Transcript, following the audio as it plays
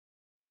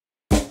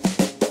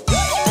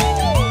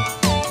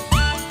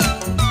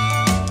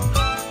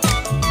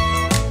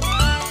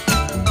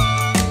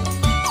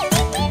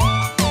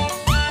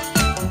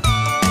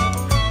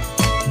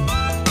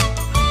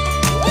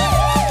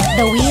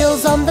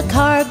on the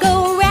car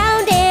go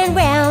round and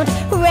round,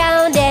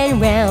 round and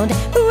round,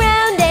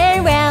 round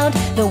and round.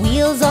 The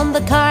wheels on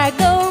the car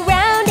go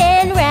round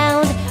and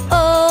round,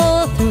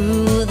 all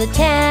through the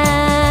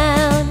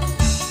town.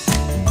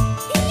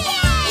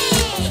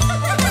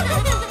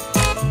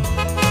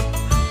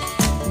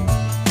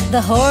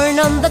 The horn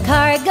on the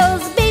car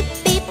goes beep,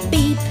 beep,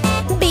 beep,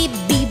 beep,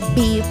 beep,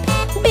 beep,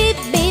 beep,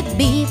 beep,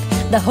 beep.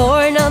 The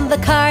horn on the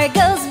car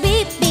goes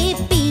beep, beep,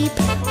 beep,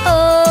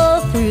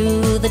 all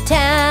through the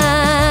town.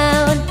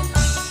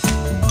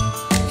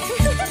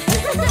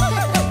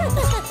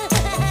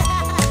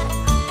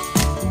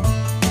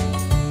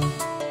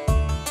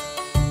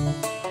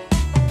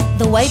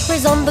 The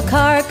wipers on the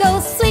car go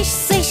swish,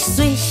 swish,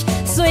 swish,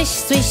 swish,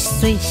 swish,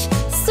 swish,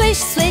 swish,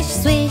 swish,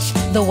 swish.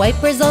 The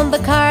wipers on the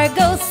car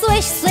go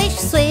swish, swish,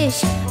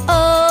 swish,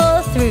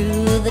 all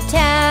through the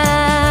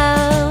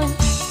town.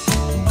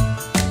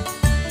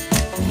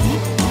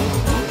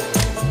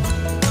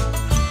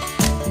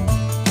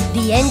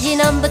 The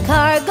engine on the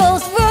car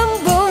goes vroom,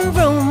 vroom,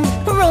 vroom,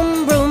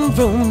 vroom, vroom,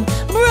 vroom,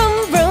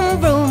 vroom, vroom,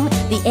 vroom.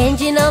 The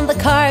engine on the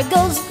car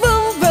goes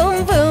vroom,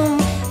 vroom,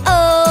 vroom,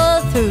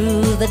 all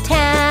through the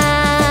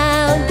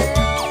town.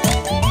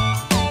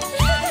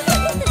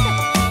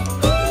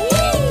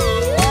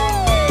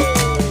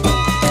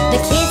 The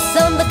kids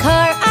on the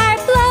car are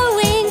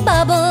blowing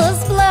bubbles,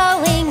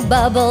 blowing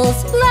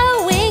bubbles,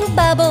 blowing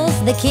bubbles.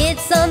 The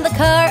kids on the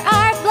car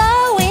are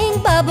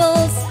blowing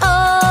bubbles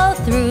all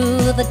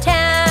through the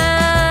town.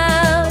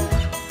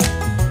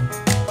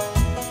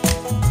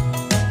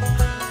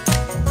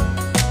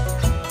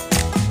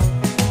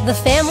 The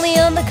family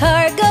on the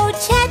car go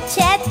chat,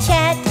 chat,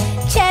 chat,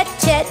 chat,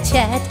 chat,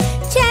 chat,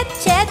 chat,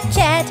 chat,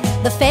 chat.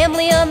 The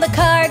family on the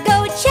car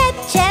go chat,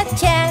 chat,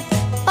 chat,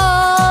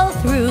 all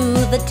through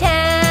the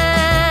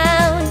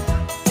town.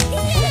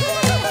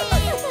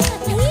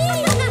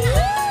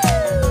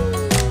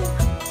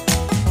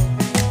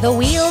 The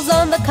wheels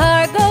on the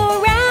car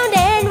go round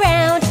and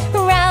round,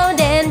 round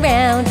and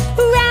round,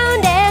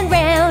 round and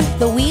round.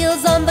 The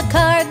wheels on the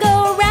car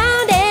go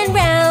round and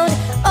round,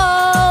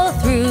 all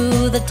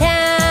through the town.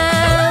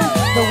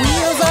 The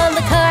wheels on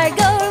the car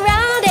go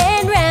round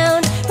and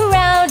round,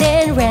 round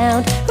and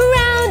round,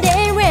 round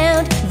and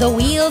round. The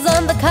wheels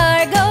on the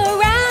car go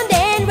round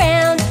and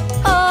round,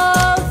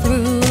 all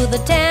through the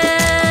town.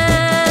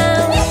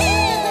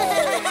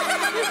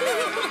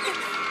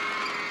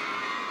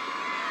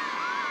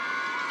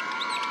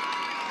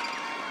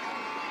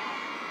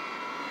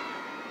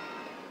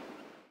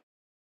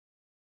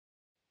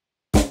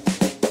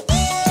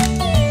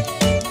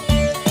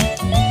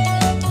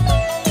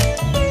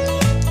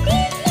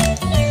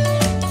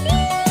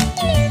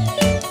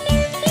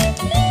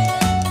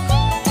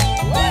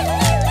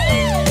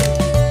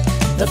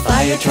 The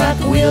fire truck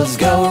wheels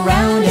go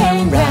round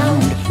and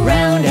round,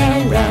 round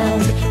and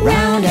round,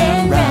 round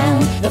and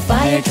round. The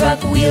fire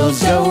truck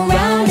wheels go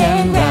round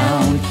and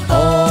round,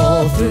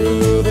 all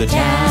through the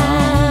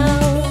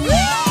town.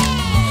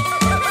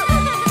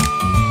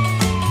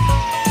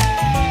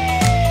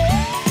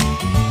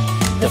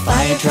 The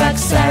fire truck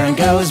siren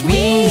goes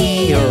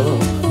wee-oh,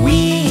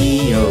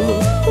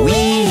 wee-oh,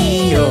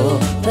 wee-oh.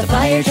 The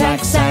fire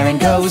truck siren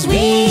goes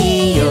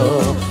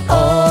wee-oh,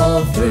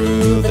 all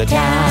through the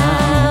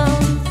town.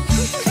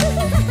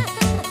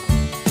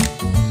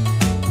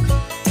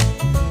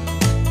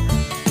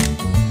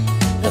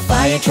 The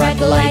fire truck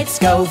lights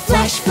go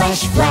flash,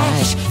 flash,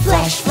 flash,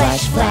 flash,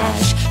 flash,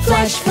 flash,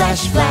 flash,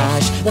 flash,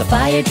 flash. The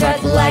fire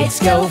truck lights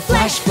go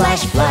flash,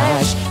 flash,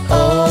 flash,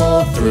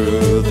 all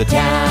through the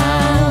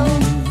town.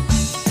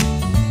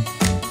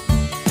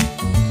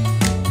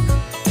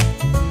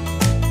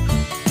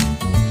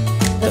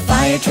 The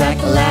fire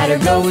truck ladder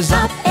goes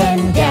up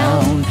and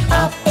down,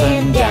 up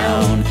and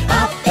down,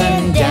 up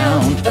and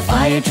down. The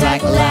fire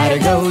truck ladder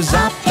goes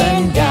up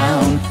and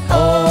down,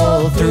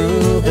 all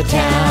through the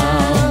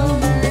town.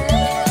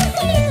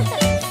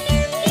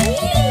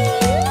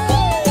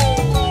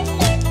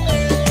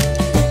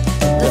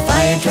 The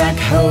fire truck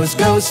hose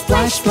goes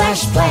splash,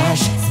 splash,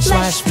 splash,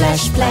 splash,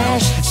 splash,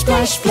 splash,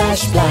 splash,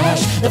 splash,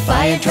 splash. The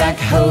fire truck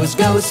hose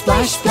goes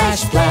splash,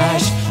 splash,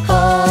 splash,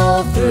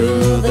 all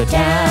through the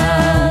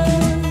town.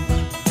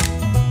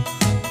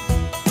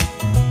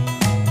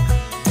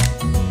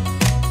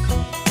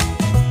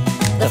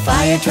 The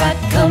fire truck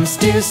comes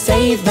to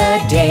save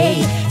the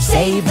day,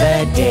 save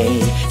the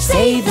day,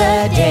 save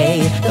the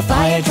day. The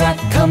fire truck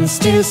comes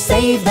to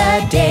save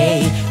the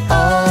day,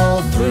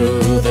 all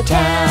through the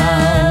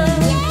town.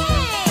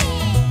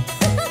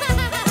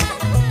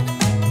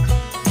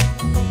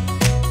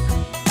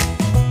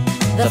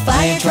 The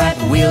fire truck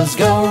wheels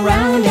go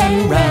round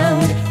and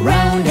round,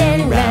 round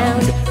and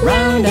round,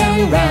 round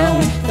and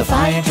round. The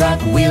fire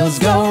truck wheels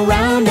go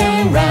round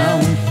and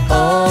round,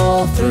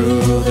 all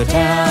through the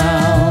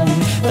town.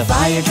 The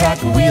fire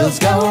truck wheels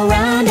go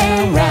round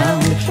and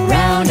round,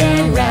 round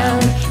and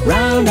round,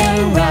 round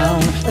and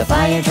round. The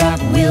fire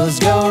truck wheels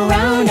go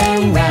round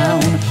and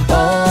round,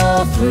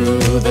 all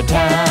through the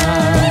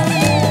town.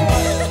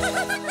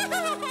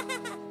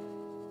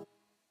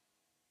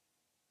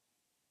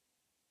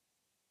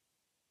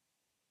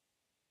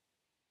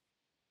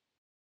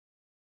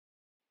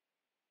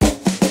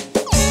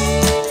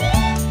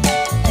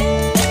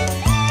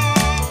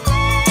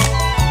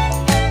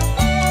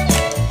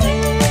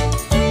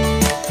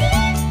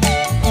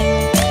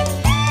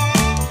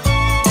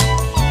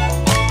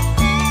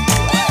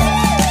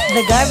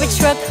 The garbage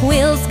truck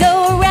wheels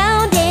go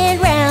round and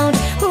round,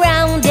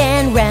 round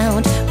and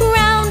round,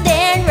 round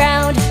and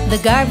round. The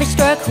garbage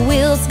truck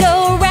wheels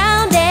go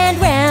round and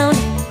round,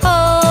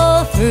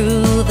 all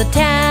through the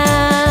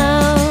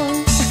town.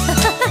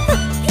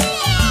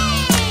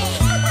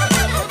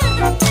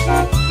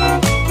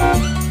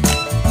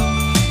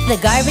 The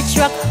garbage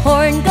truck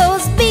horn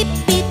goes beep,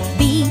 beep,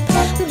 beep,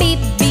 beep,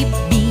 beep,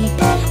 beep,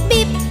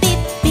 beep, beep,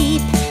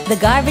 beep. The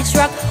garbage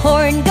truck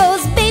horn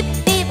goes beep,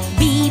 beep,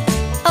 beep,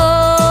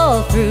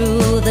 all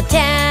through the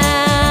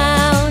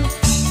town.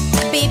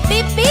 Beep,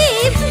 beep,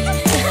 beep.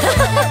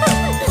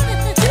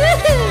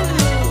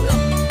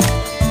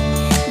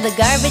 The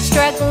garbage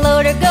truck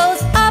loader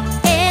goes up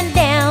and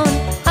down,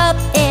 up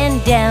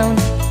and down,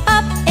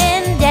 up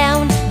and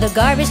down. The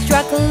garbage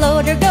truck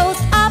loader goes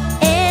up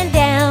and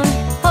down,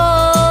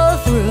 all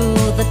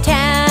through the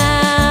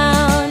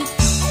town.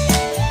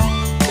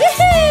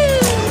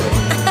 Woohoo!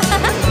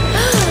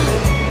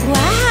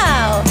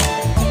 Wow!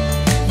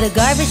 The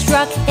garbage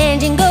truck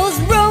engine goes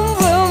vroom,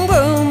 vroom,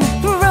 vroom,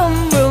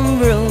 vroom, vroom,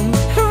 vroom,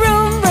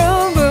 vroom,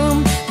 vroom,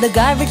 vroom. The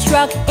garbage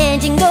truck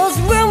engine goes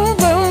vroom,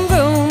 vroom,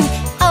 vroom,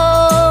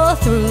 all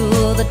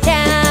through the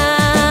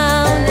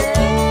town.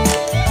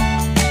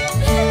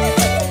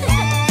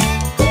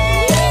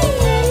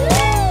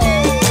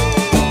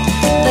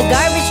 The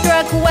garbage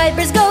truck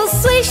wipers go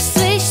swish,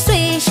 swish,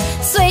 swish,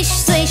 swish,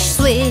 swish,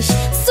 swish,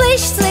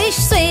 swish, swish,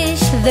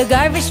 swish. The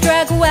garbage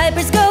truck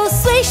wipers go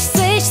swish,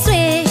 swish,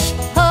 swish,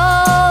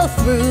 all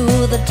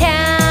through the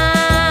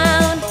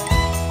town.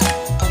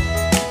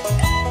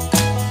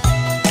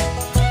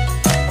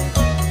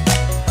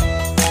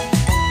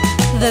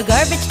 The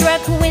garbage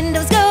truck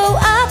windows go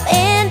up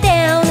and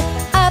down,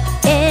 up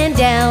and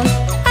down,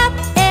 up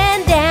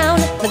and down.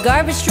 The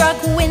garbage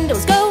truck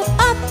windows go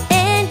up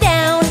and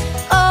down,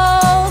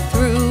 all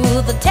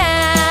through the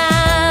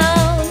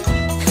town.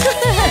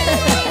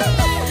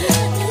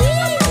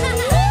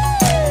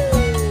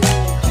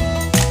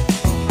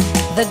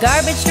 The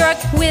garbage truck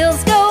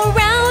wheels go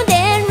round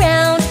and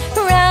round,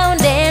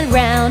 round and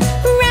round,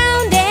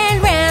 round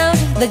and round.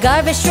 The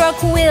garbage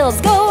truck wheels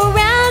go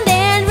round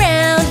and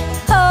round,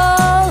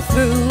 all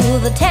through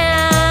the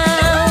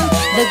town.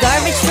 The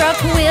garbage truck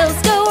wheels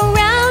go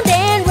round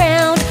and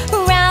round,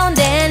 round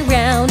and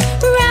round,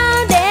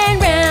 round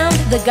and round.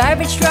 The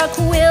garbage truck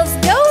wheels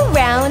go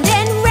round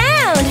and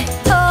round,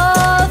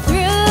 all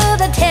through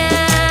the town.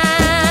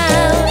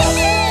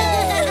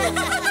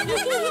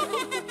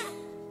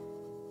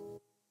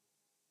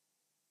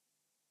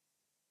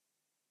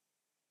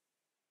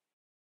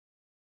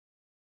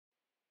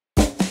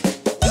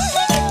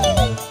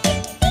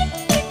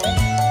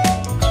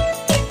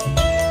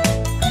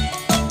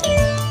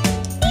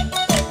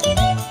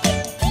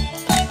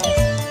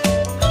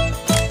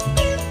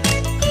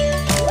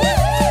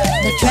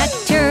 The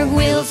tractor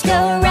wheels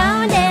go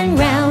round and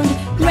round,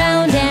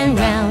 round and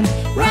round,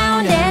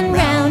 round and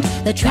round.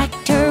 The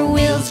tractor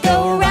wheels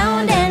go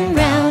round and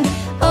round,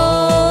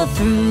 all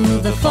through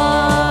the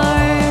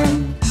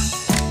farm.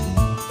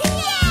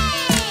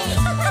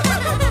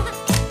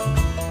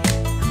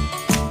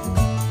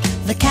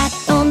 The cat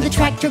on the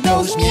tractor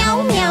goes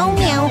meow, meow,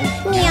 meow,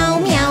 meow,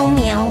 meow,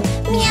 meow,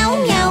 meow,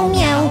 meow,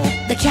 meow.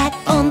 The cat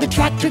on the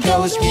tractor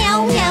goes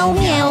meow, meow,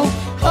 meow,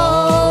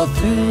 all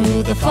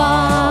through the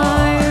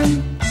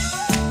farm.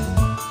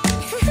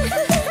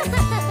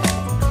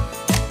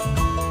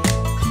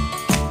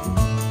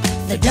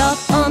 The dog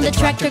on the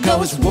tractor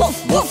goes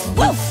woof, woof,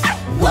 woof,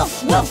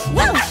 woof, woof,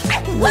 woof,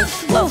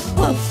 woof, woof,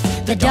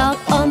 woof. The dog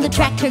on the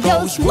tractor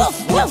goes woof,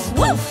 woof,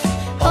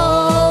 woof,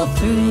 all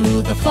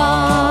through the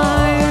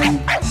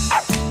farm.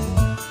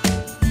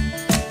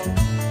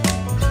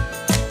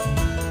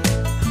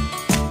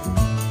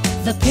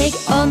 The pig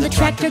on the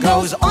tractor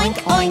goes oink,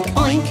 oink,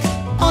 oink,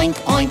 oink,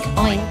 oink,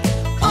 oink,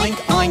 oink,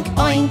 oink,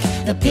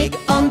 oink. The pig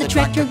on the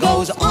tractor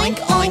goes oink,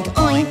 oink,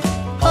 oink,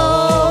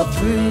 all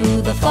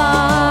through the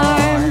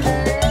farm.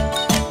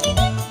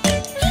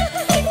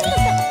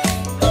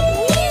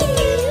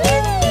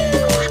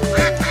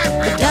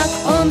 The duck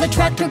on the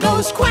tractor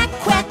goes quack,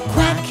 quack,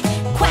 quack,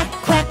 quack,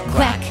 quack,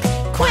 quack,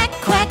 quack,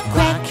 quack,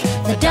 quack.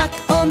 The duck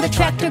on the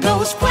tractor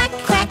goes quack,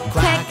 quack,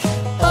 quack,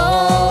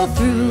 all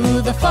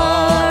through the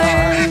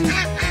farm.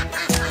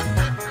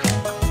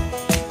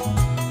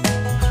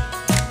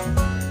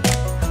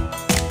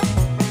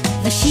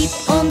 The sheep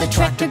on the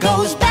tractor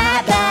goes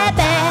ba, ba,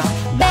 ba,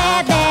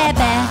 ba, ba,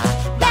 ba,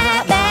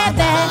 ba, ba,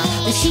 ba.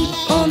 The sheep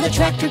on the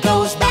tractor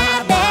goes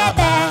ba, ba,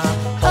 ba,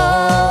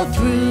 all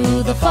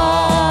through the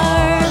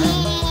farm.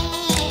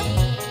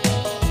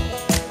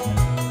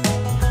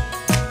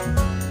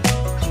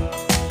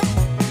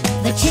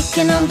 The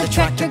chicken on the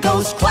tractor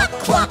goes cluck,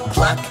 cluck,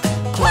 cluck,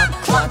 cluck,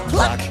 cluck,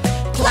 cluck,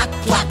 cluck,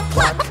 cluck,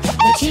 cluck.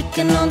 The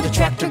chicken on the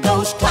tractor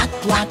goes cluck,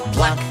 cluck,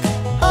 cluck,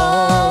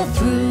 all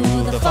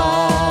through the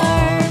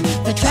farm.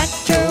 The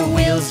tractor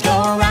wheels go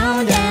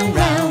round and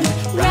round,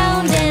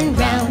 round and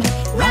round,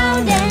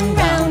 round and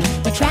round.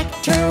 The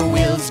tractor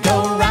wheels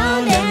go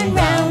round and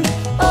round,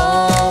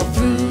 all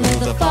through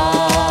the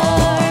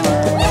farm.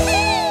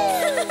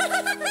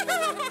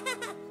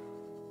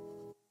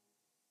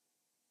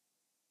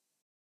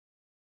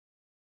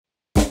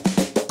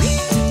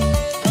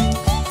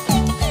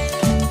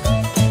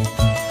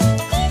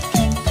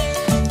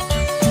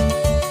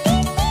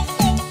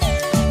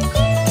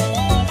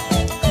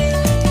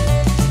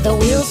 The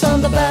wheels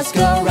on the bus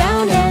go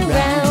round and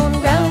round,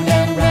 round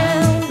and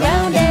round,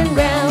 round and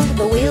round.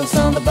 The wheels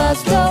on the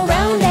bus go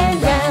round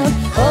and round,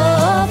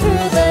 all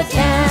through the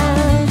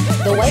town.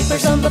 The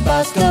wipers on the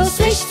bus go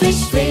swish, swish,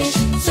 swish,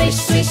 swish,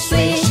 swish,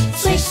 swish,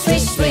 swish,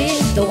 swish, swish.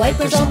 The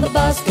wipers on the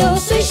bus go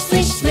swish,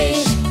 swish,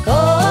 swish,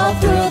 all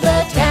through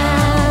the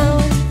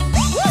town.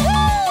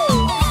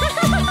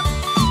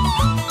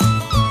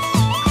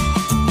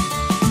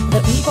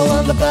 The people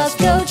on the bus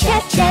go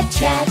chat, chat,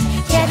 chat,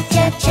 chat,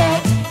 chat,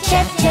 chat,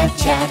 chat, chat,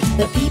 chat.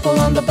 The people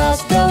on the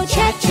bus go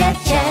chat, chat,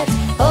 chat,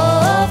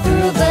 all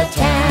through the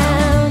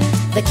town.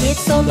 The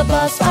kids on the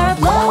bus are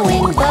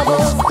blowing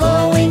bubbles,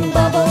 blowing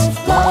bubbles,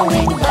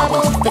 blowing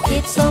bubbles. The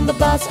kids on the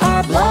bus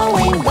are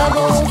blowing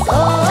bubbles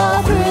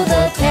all through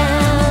the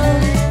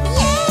town.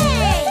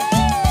 Yay!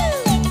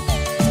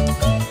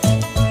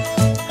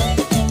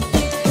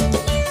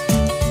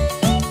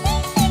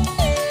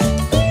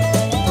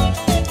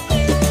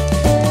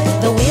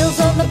 The wheels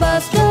on the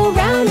bus go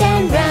round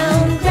and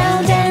round,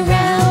 round and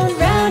round,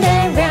 round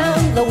and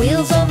round. The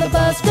wheels on the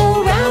bus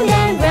go round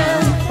and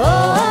round,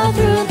 all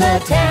through the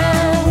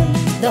town.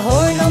 The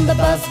horn on the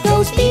bus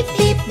goes beep,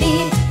 beep,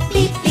 beep,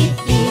 beep, beep,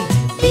 beep,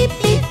 beep,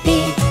 beep,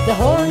 beep. The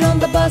horn on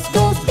the bus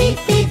goes beep,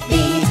 beep,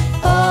 beep,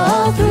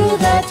 all through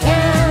the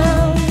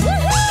town.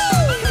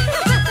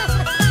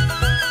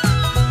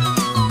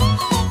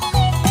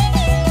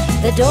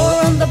 The door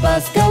on the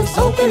bus goes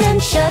open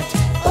and shut,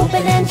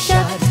 open and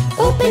shut,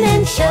 open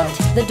and shut.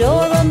 The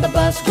door on the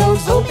bus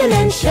goes open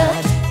and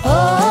shut,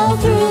 all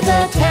through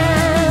the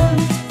town.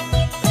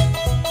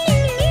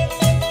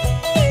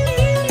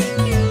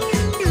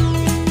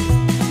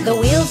 The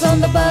wheels on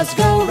the bus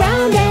go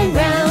round and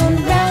round,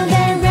 round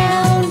and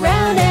round,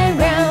 round and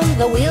round.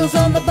 The wheels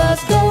on the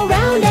bus go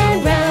round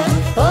and round,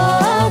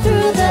 all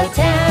through the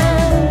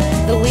town.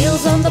 The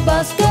wheels on the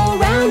bus go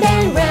round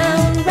and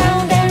round,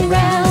 round and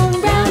round,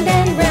 round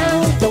and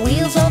round. The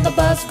wheels on the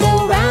bus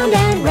go round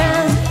and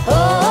round,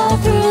 all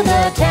through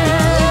the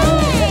town.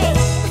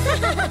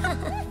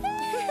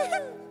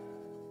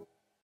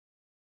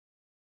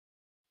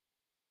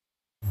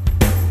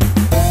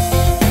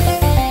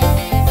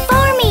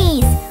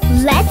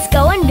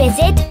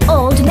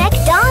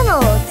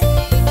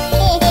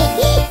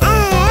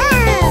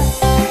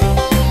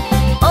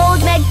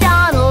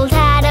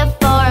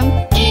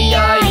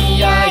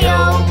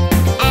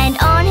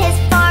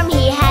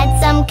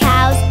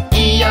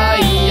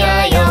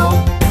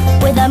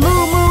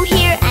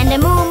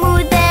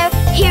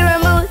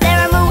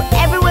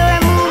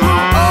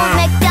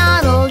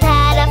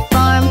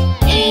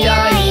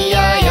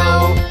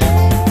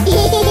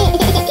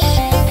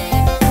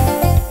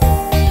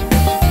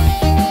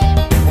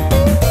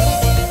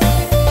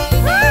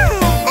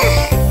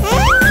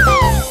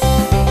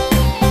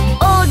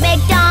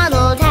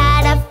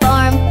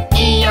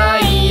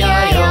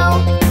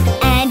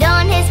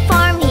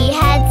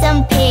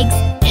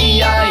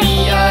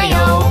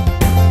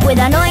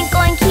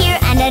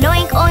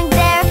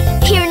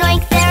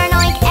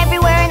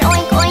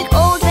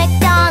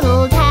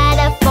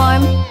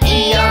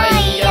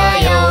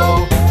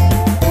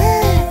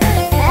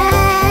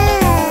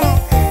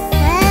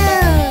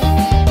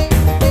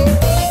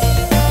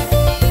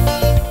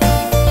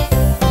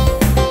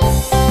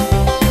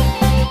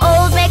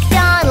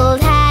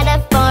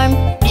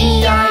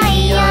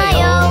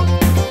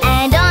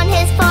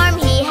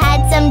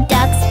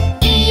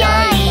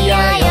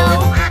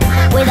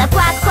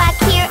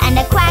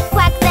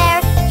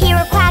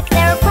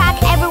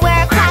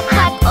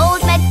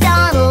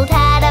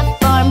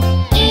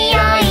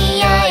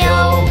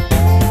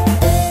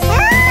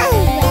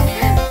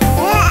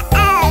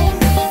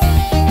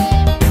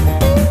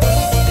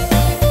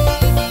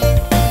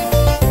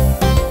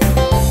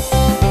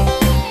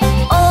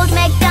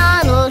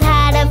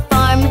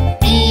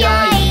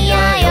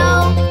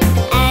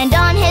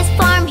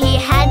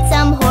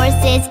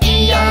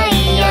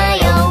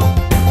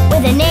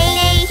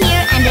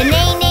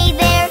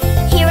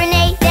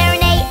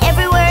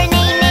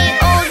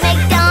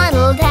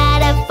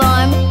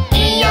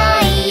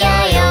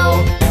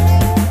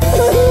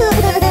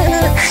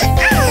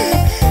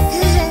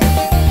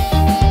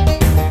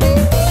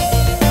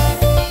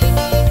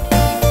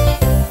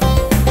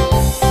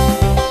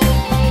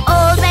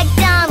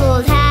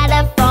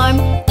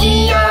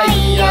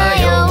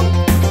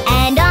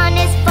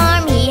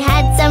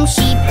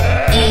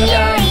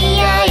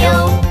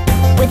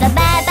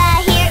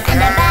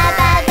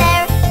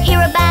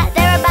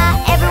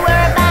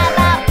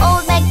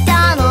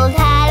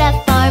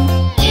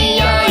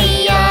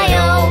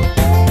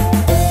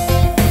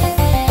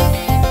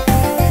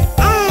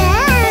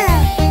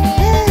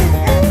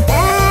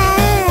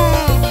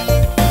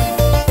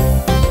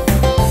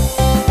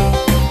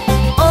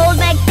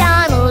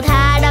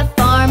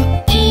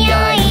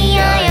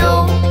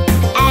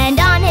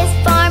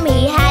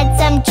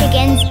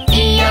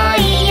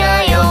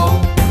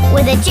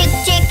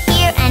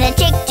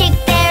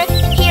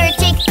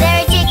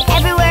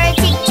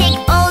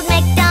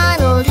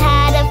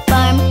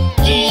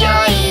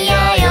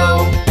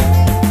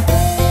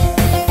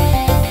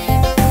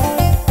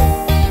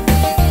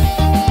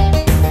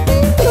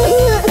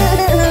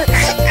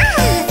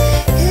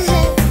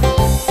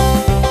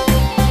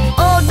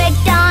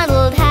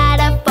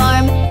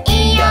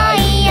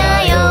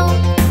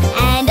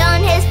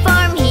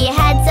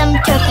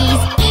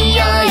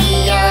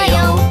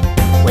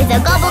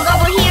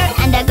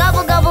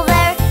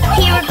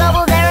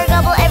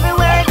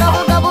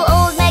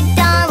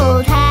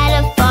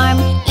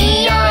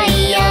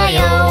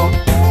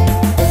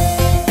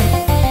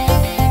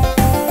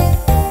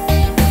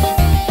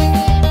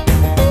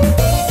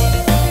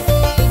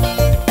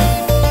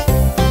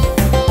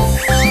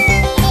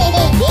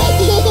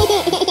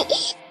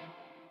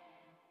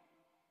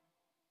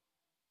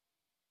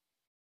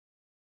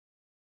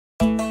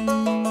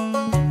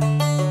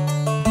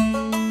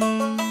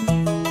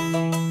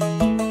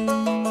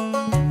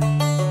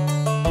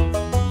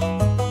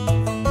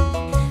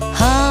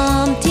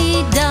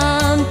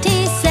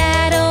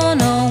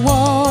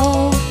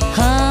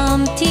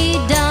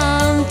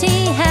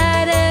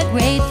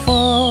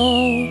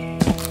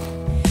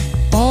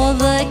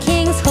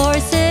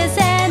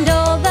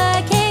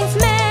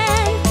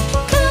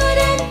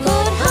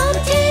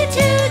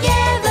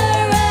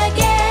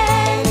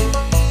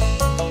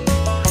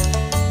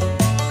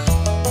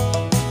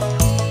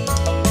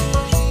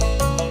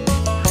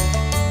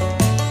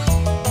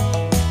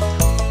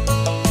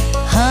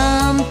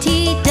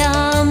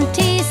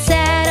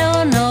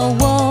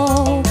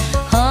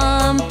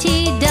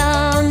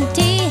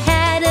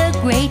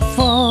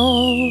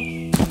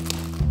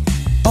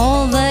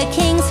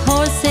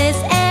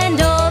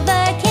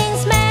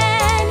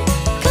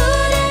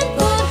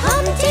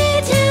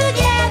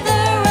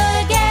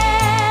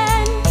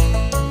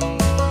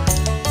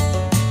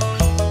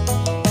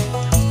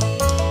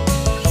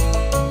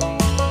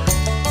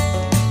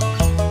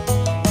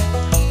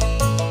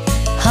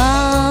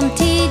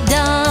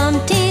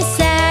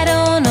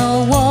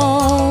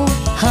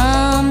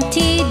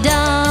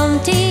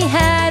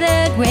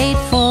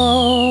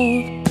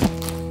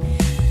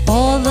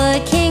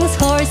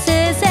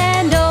 horses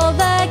and all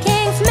the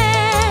king's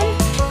men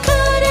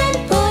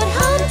couldn't put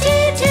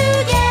Humpty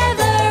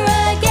together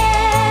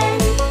again.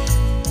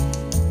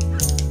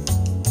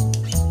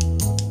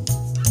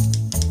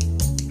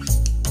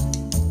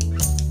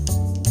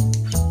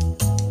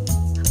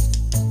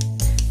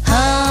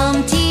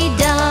 Humpty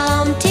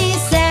Dumpty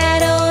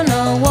sat on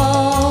a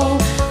wall.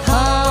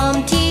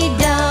 Humpty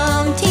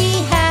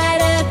Dumpty had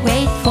a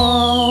great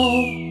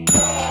fall.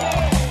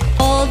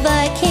 All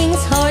the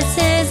king's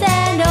horses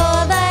and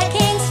all the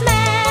king's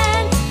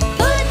men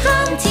put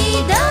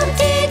Humpty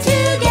Dumpty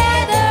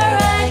together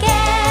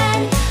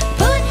again.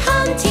 Put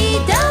Humpty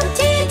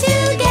Dumpty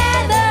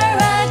together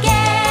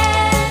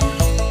again.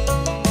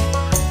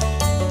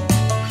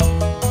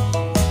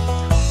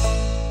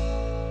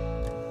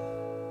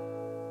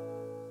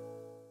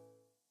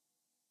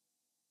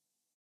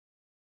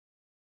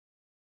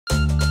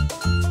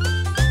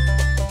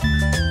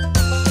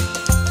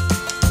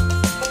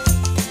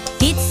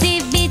 Itsy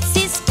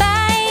bitsy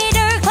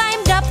spider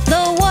climbed up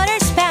the water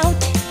spout.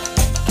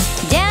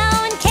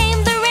 Down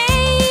came the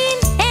rain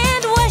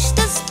and washed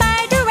the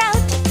spider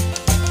out.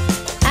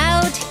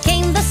 Out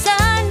came the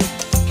sun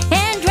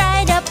and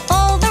dried up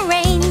all the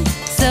rain.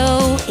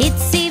 So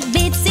itsy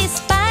bitsy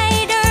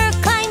spider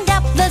climbed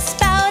up the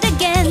spout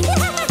again.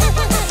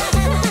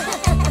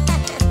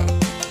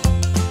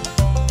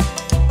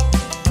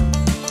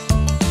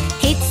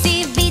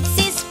 Itsy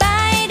bitsy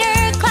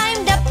spider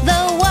climbed up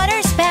the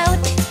water spout.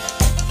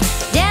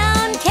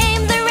 Down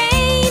came the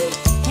rain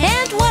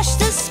and washed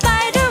the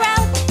spider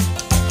out.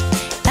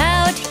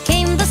 Out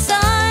came the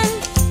sun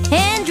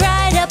and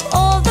dried up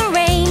all the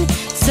rain.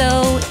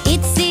 So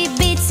itsy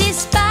bitsy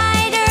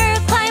spider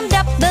climbed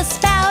up the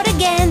spout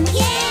again.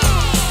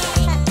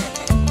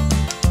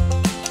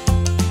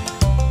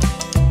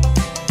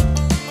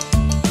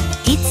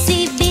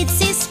 Itsy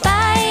bitsy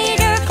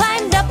spider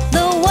climbed up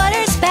the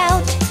water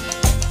spout.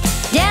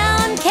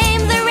 Down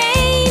came the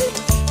rain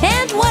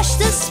and washed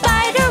the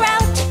spider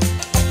out.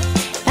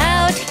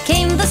 Out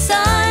came the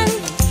sun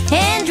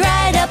and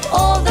dried up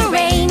all the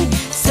rain.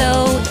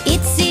 So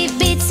itsy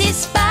bitsy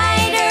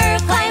spider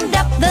climbed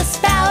up the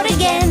spout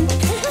again.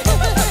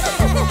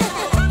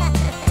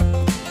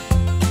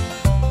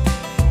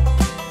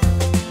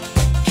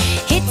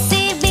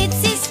 Itsy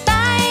bitsy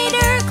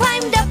spider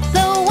climbed up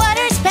the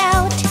water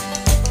spout.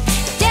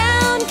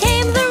 Down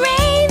came the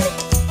rain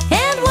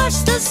and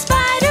washed the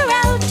spider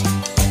out.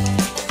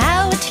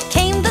 Out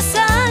came the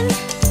sun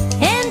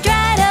and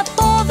dried up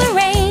all the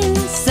rain.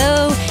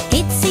 So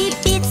itsy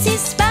bitsy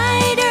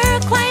spider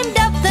climbed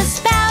up the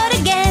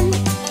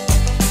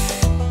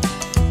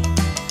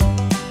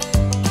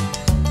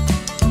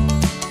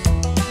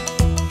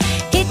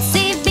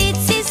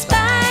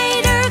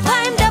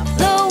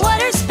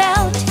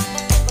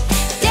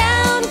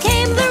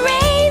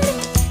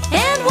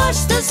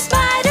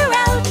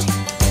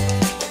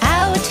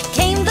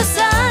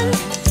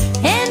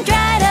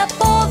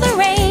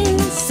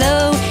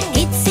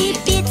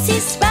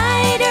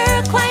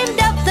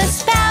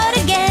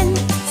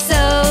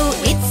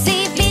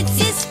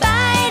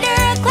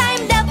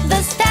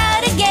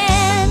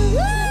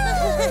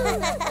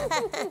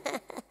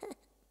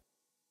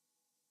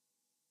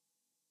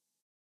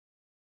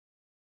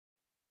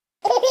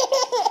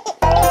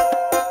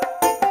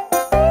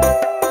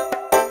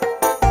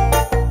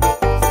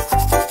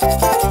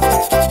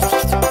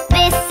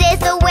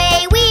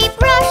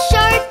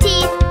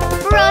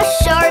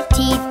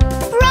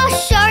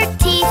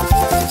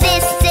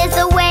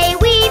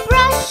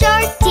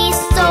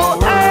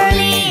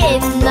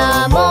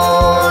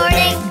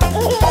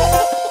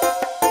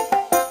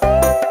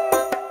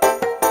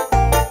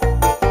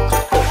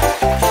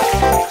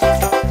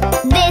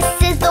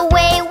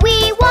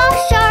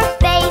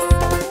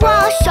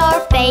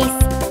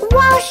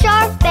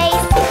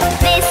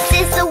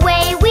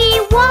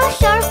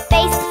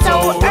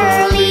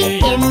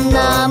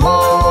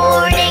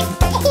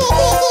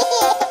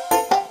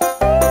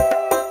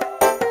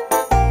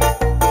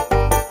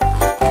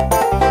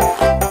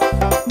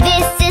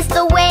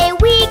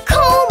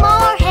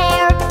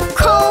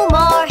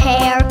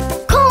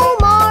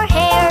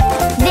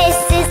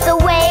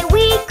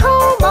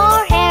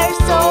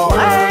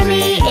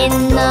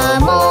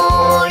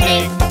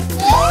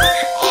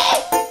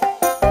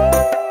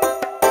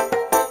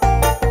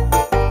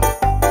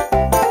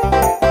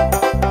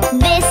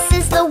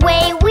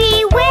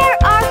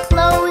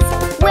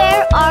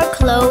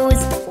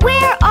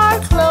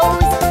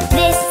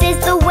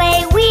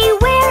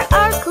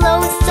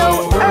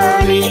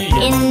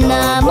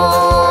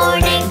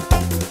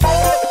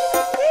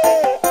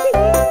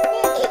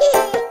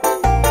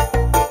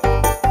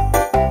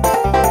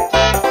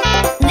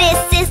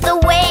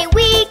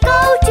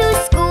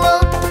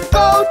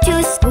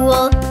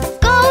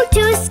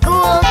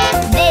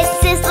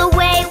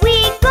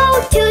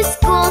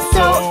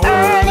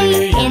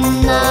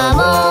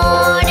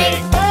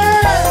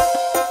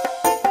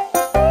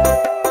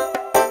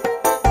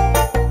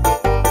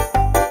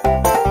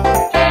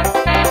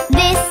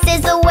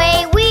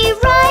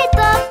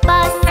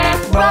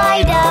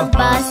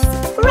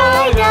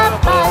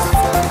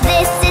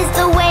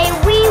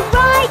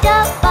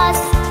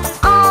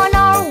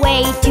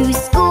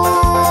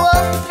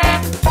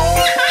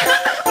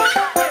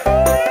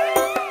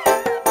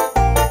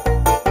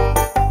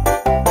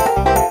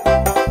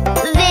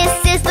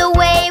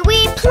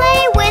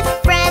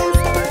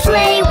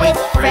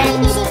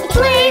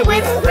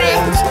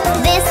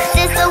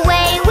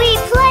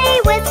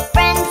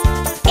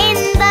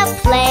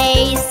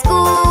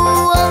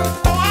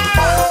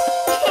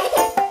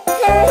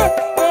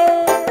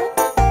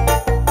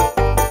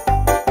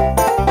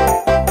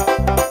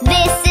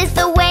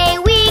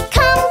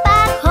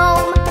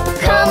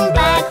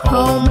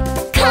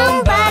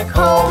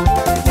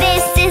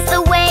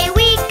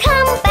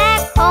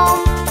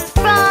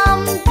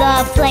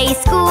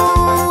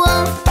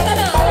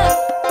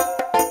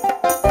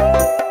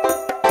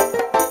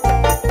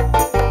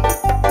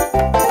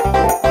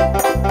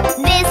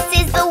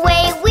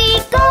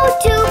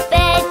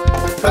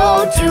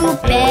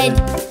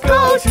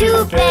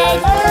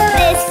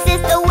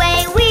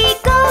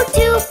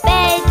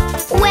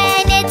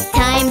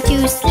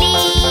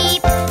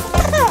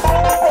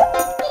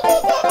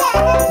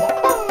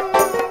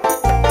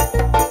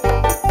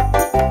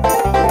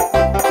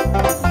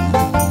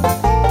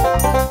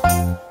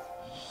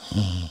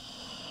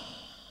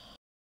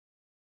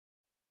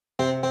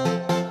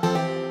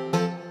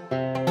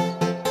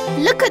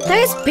Look at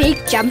those big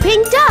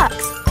jumping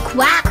ducks.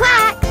 Quack,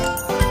 quack.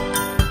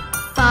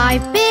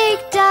 5 big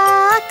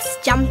ducks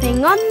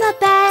jumping on the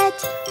bed.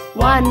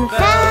 One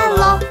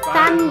fell off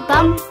and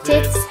bumped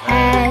its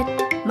head.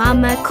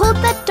 Mama called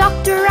the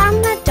doctor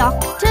and the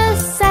doctor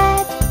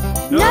said,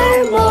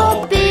 no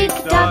more big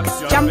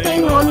ducks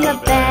jumping on the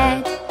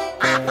bed.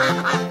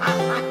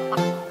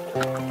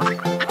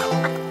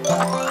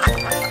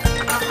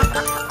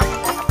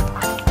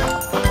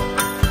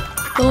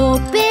 4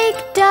 big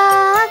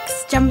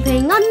ducks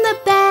jumping on the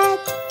bed.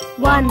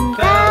 One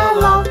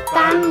fell off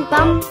and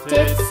bumped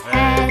its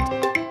head.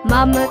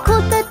 Mama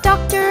called the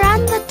doctor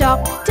and the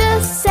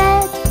doctor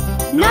said,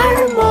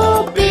 no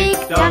more big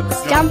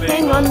ducks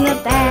jumping on the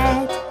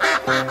bed.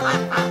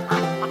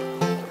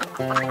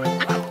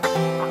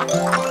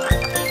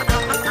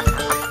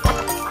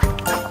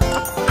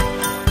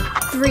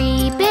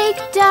 3 big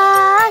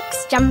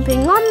ducks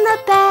jumping on the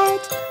bed.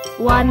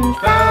 One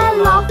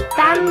fell off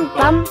and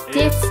bumped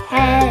its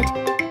head.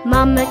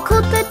 Mama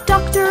called the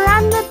doctor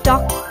and the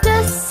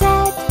doctor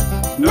said,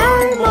 no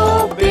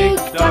more big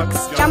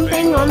ducks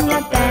jumping on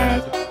the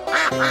bed.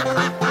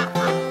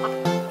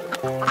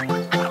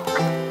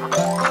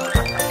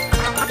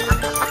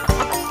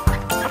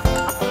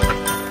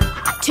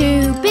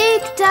 2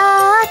 big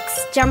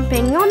ducks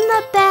jumping on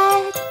the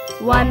bed.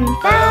 One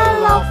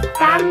fell off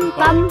and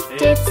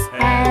bumped its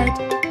head.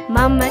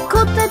 Mama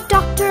called the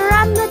doctor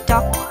and the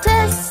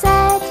doctor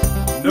said,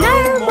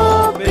 no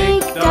more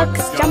big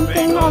ducks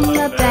jumping on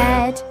the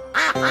bed.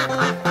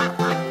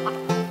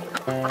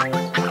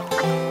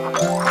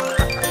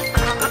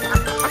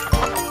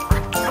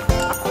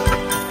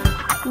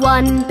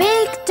 1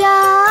 big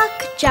duck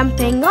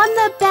jumping on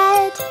the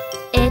bed.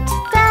 It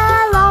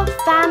fell off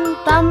and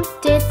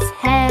bumped its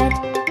head.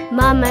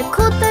 Mama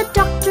called the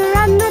doctor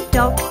and the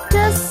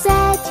doctor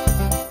said,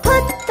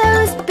 put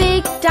those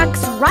big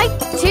ducks right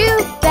to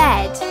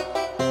bed.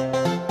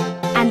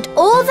 And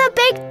all the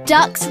big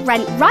ducks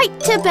went right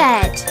to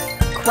bed.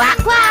 Quack,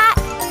 quack.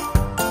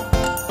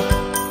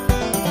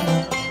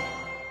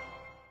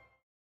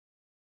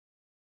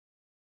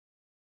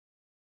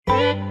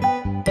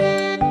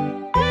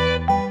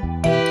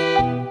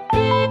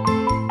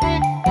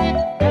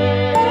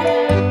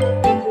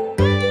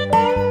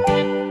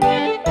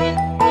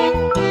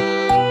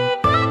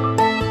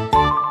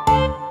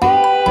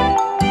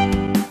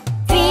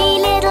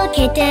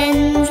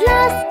 Kittens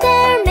lost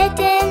their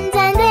mittens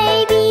and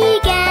they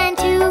began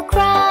to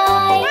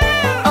cry.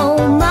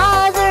 Oh,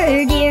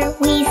 mother dear,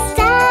 we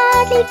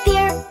sadly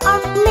fear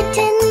our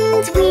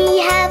mittens we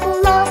have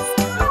lost.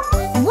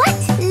 What?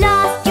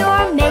 Lost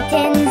your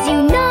mittens,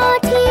 you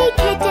naughty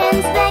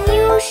kittens? Then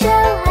you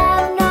shall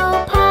have no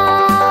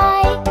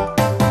pie.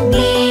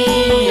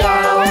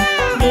 Meow,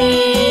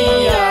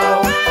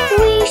 meow,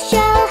 we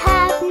shall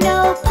have no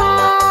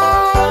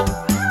pie.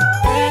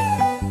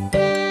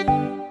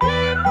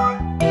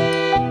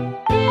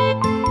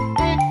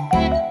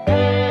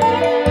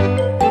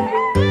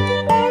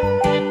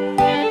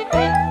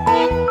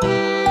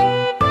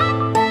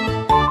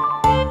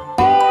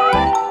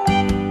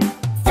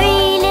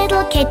 3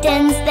 little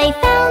kittens, they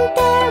found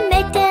their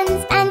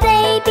mittens and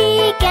they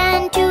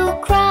began to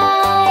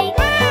cry.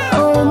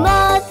 Oh,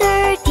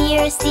 mother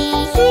dear,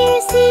 see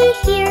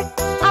here,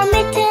 our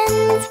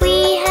mittens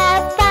we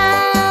have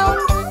found.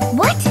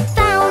 What?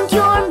 Found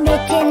your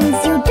mittens,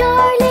 you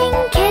darling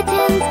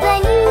kittens?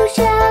 Then you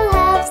shall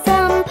have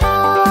some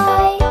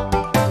pie.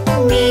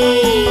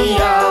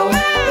 Meow,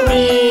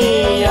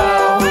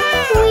 meow,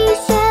 we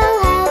shall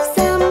have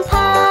some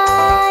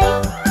pie.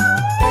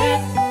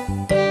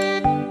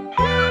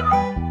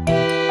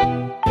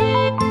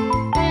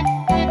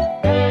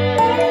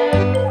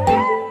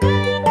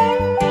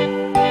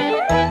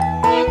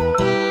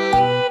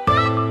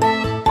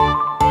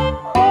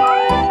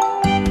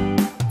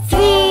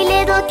 3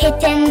 little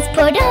kittens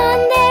put on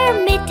their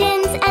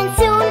mittens and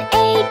soon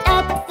ate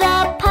up the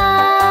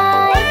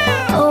pie.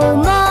 Oh,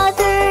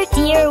 mother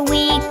dear,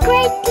 we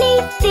greatly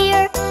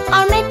fear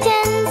our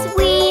mittens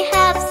we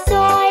have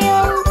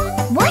soiled.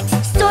 What?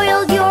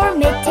 Soiled your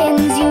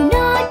mittens, you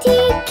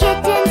naughty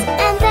kittens?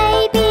 And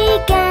they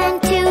began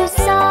to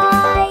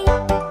sigh.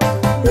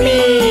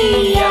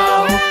 Meow,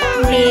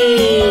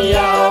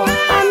 meow,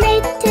 our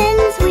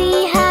mittens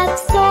we have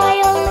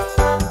soiled.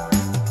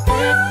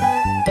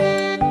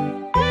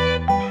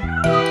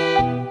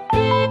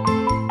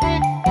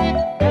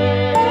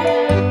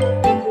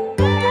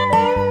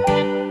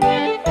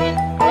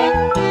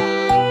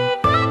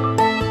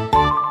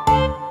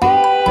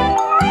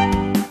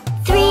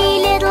 3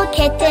 little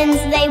kittens,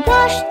 they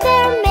washed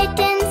their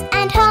mittens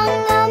and hung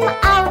them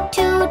out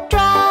to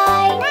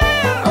dry.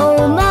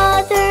 Oh,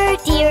 mother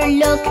dear,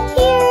 look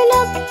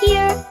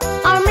here,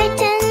 our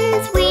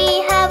mittens we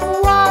have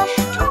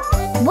washed.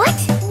 What?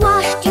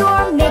 Washed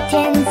your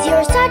mittens?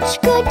 You're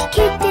such good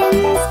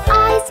kittens.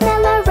 I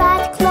smell a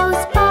rat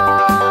close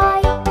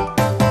by.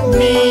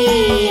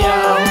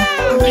 Meow,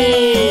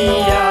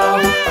 meow,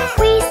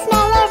 we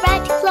smell a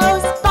rat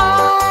close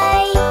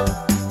by.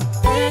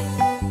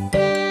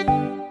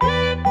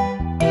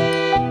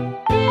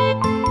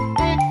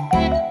 4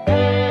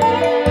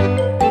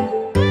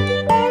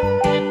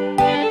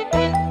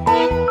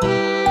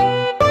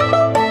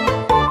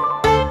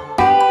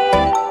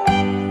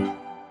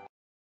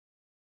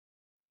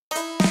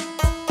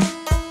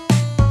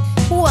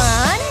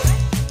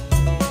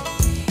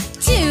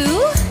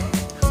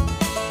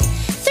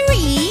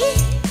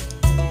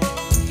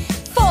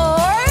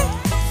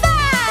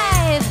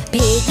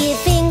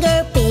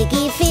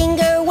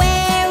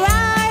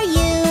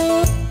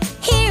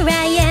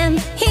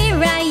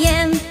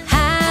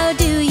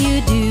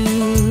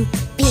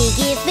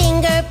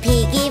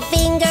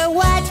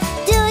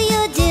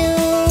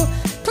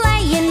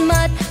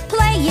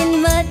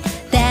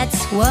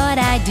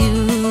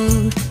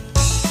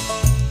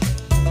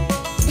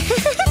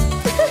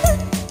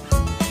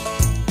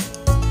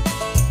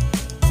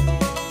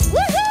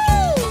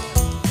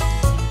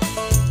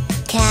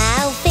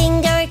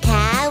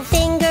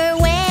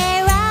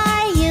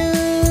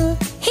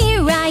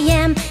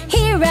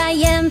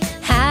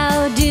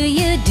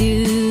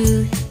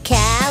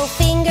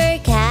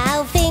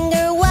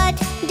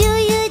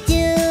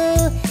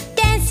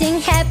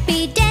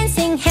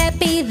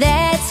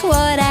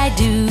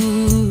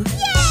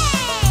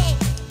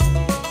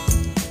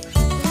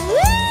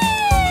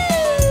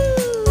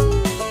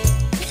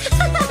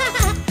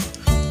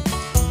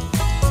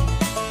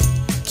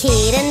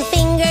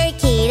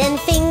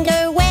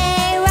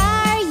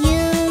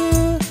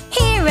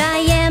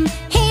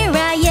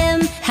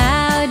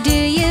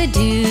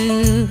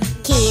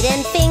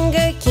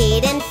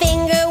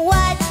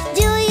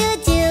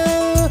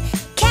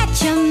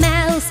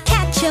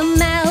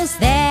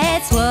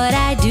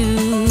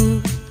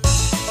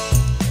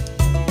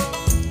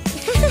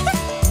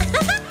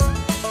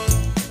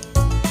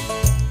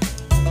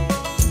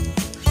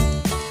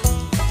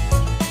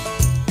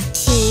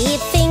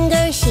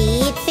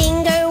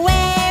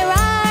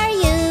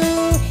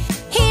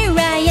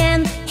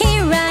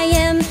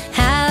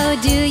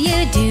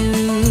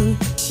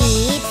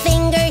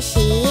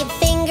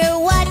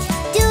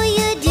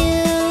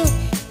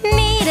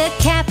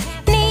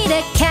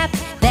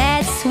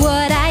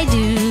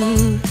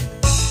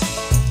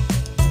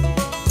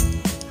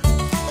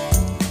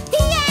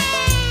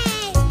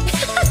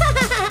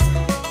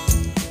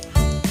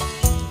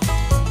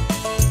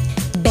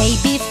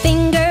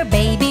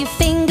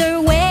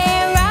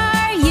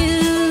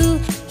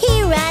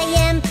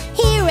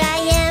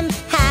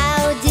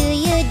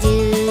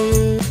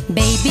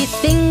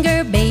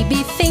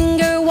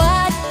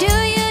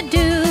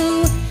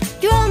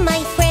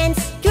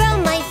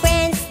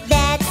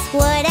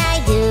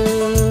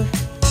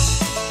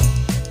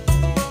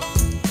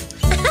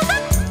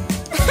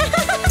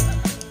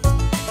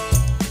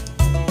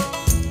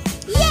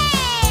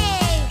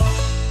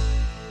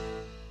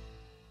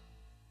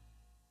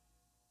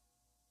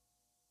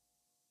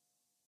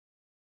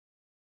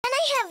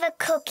 I have a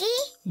cookie?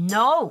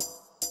 No.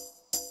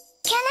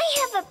 Can I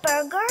have a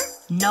burger?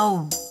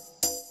 No.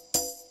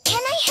 Can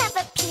I have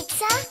a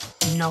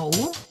pizza? No.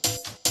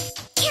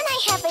 Can I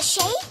have a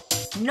shake?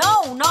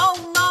 No, no,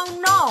 no,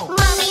 no.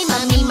 Mommy,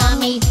 mommy,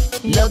 mommy,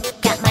 look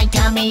at my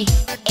tummy.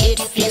 It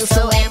feels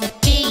so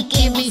empty,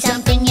 give me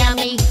something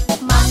yummy.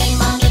 Mommy,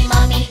 mommy,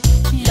 mommy,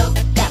 look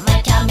at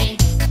my tummy.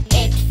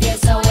 It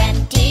feels so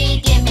empty,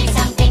 give me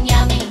something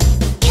yummy.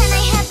 Can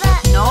I have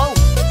a... No.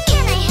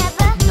 Can I have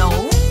a... No.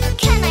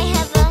 Can I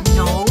have a...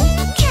 No.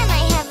 Can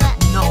I have a...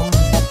 No.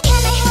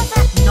 Can I have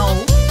a... No.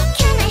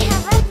 Can I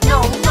have a... No,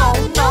 no,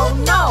 no,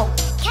 no.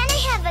 Can I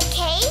have a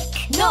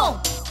cake? No.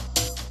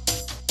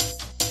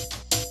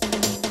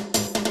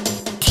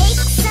 Take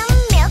some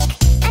milk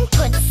and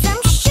put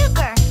some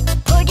sugar.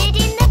 Put it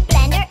in the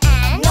blender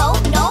and... No,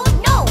 no,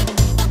 no.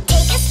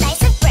 Take a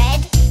slice of bread.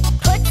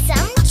 Put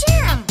some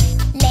jam.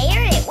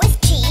 Layer it with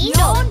cheese.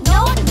 No,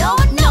 no, no,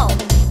 no.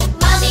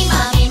 Mommy,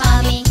 mommy,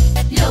 mommy,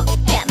 look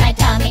at my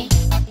tummy.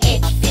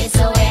 It feels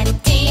so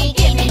empty,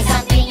 give me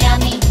something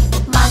yummy.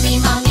 Mommy,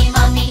 mommy,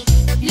 mommy,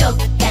 look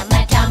at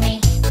my tummy.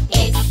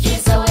 It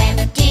feels so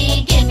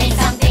empty, give me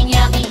something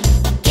yummy.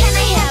 Can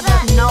I have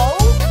a... No.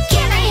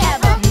 Can I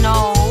have a...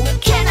 No.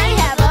 Can I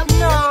have a...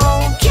 No.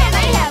 Can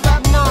I have a...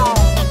 No.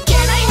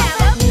 Can I have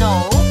a... No.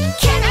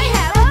 Can I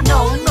have a... No,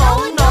 no,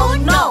 no,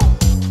 no.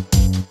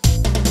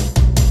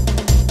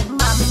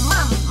 Mum,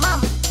 mum, mum.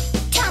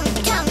 Tum,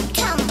 tum,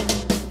 tum.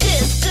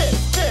 Goo, goo,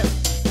 goo.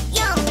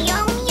 Yum,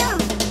 yum, yum.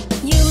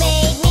 You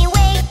made me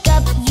wake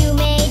up. You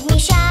made me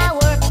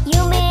shower.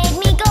 You made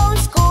me go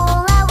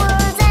school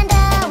hours and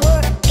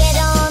hours. Get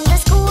on the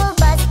school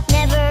bus.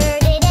 Never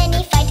did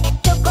any fight.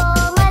 Took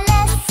all my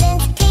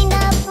lessons. Cleaned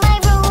up my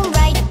room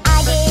right.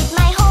 I did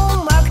my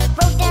homework.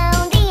 Wrote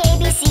down the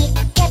ABC.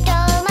 Kept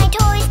all my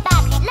toys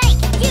back like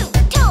you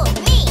told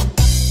me.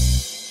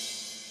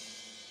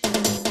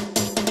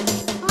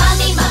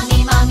 Mommy, mommy,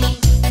 mommy,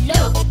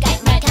 look at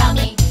my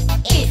tummy.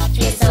 It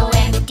feels so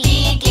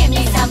empty, give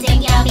me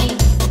something yummy.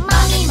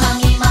 Mommy,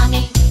 mommy,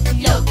 mommy,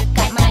 look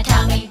at my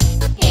tummy.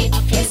 It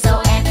feels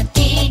so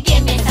empty,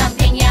 give me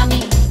something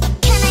yummy.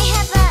 Can I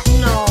have a...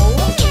 No.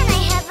 Can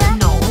I have a...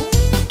 No.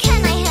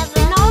 Can I have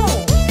a... No.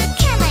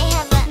 Can I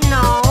have a...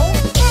 No.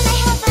 Can I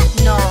have a...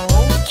 No.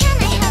 Can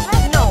I have a...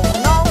 No,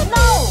 no,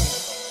 no.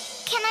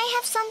 Can I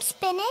have some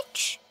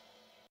spinach?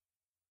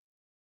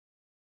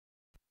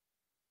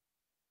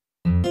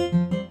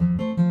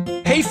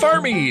 Hey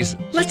Farmees,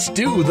 let's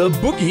do the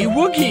boogie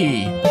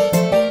woogie.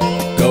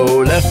 Go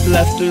left,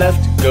 left,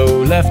 left, go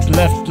left,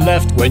 left,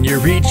 left. When you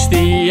reach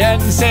the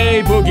end,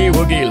 say boogie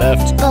woogie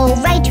left. Go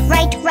right,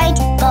 right, right.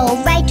 Go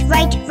right,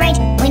 right, right.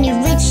 When you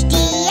reach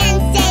the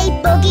end, say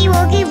boogie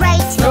woogie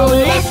right. Go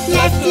left,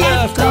 left,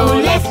 left, go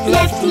left,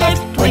 left,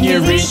 left. When you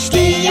reach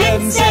the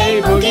end,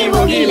 say boogie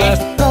woogie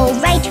left. Go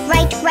right,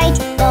 right, right.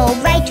 Go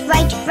right,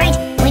 right, right.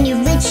 When you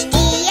reach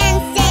the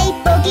end, say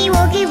boogie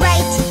woogie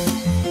right.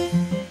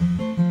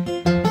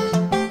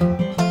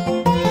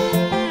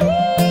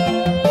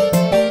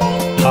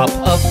 Hop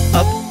up,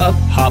 up, up,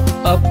 hop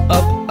up,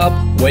 up, up.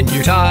 When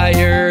you're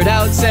tired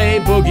out, say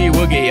boogie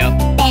woogie up.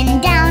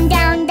 Bend down,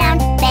 down, down.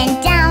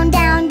 Bend down,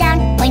 down,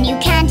 down. When you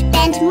can't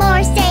bend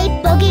more, say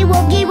boogie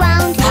woogie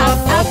round. Hop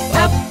up,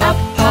 up, up,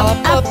 hop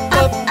up,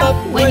 up,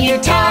 up. When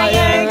you're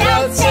tired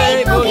out,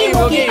 say boogie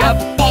woogie up.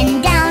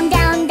 Bend down,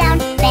 down, down.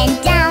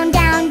 Bend down,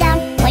 down, down.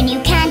 When you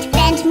can't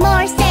bend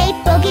more, say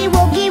boogie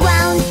woogie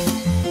round.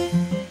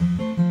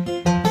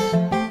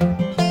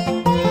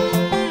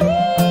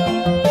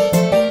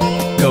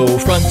 Go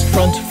front,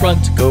 front,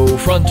 front, go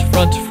front,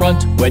 front,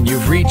 front. When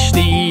you've reached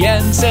the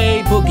end,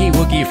 say boogie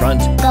woogie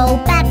front. Go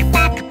back,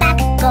 back, back.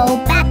 Go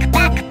back,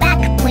 back,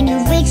 back. When you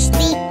reach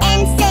the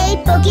end,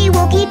 say boogie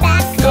woogie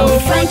back. Go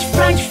front,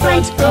 front,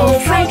 front, go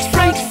front,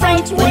 front,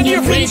 front. When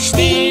you've reached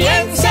the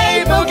end,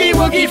 say boogie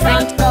woogie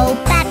front. Go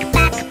back,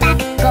 back, back.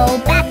 Go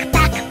back,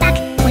 back,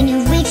 back. When you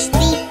reach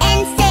the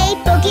end, say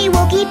boogie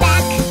woogie back.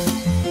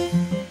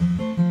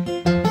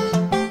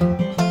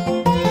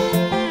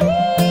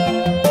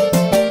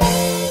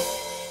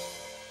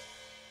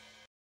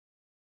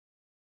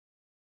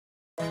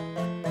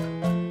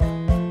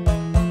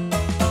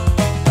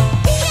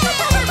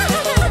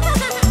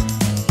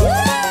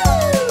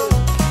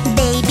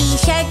 Baby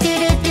shark doo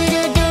doo doo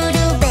doo doo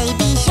doo.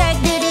 Baby shark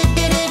doo doo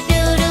doo doo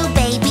doo doo.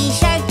 Baby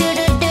shark doo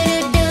doo doo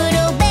doo doo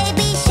doo.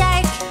 Baby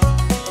shark.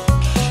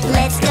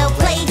 Let's go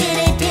play doo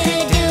doo doo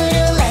doo doo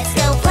doo. Let's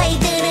go play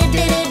doo doo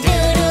doo doo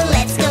doo doo.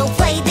 Let's go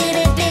play doo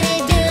doo doo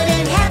doo doo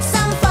doo. Have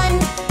some fun.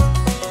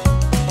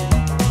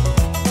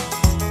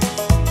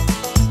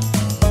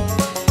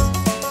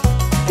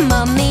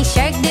 Mommy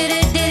shark doo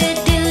doo doo doo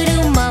doo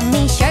doo.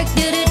 Mommy shark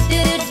doo doo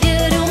doo doo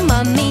doo doo.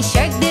 Mommy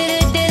shark doo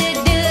doo doo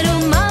doo doo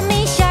doo.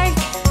 Mommy shark.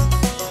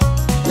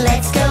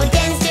 Let's go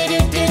dance doo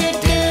doo doo doo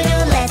doo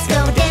doo. Let's go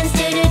dance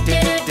doo doo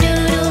doo doo doo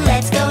doo.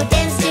 Let's go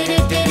dance doo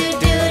doo doo doo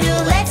doo doo.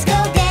 Let's go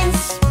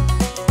dance.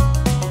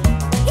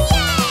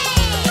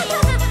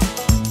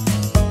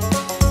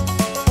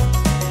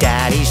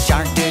 Daddy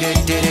shark doo doo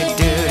doo doo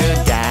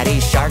doo. Daddy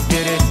shark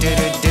doo doo doo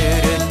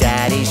doo doo.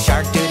 Daddy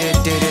shark doo doo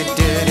doo doo.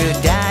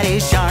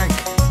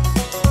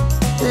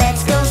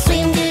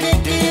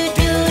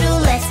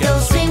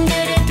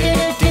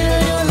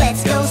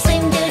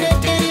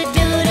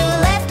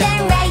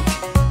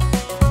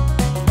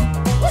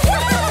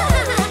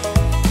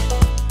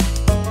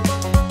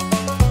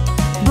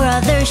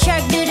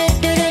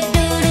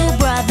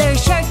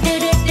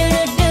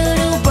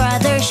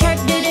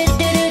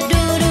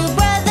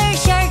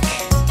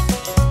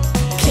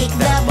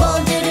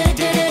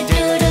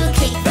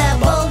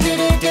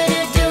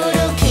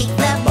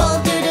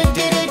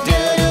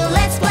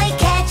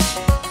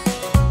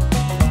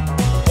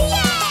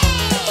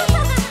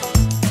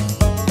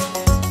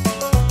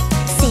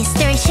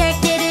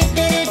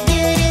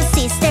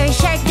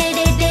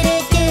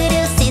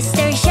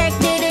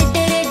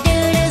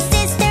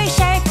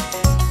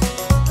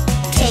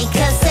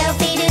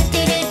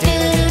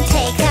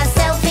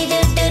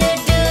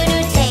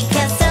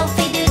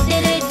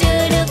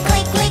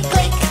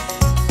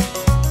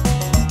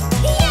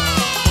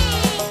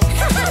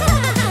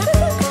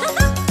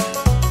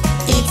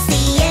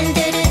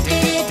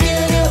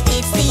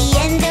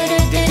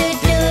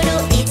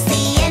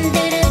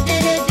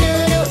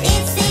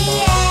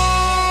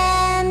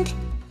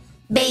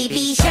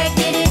 Baby shark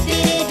doo doo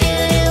doo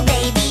doo doo.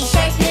 Baby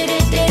shark doo doo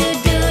doo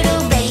doo doo.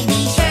 Baby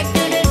shark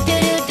doo doo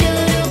doo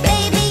doo doo.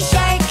 Baby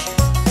shark.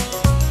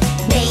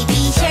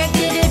 Baby shark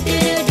doo doo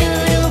doo doo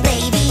doo.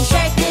 Baby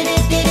shark doo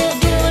doo doo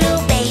doo doo.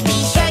 Baby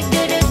shark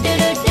doo doo doo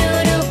doo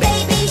doo.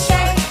 Baby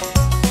shark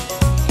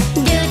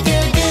doo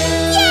doo doo.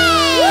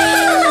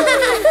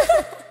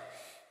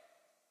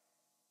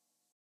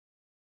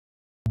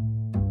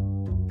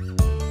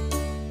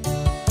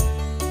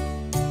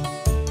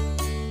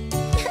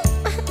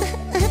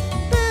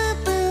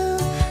 Boo-boo,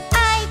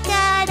 I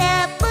got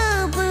a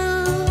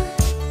boo-boo.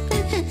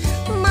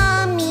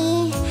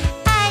 Mommy,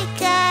 I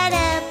got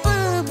a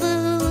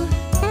boo-boo.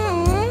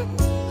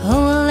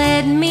 Oh,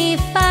 let me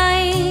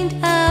find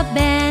a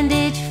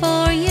bandage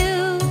for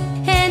you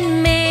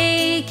and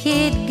make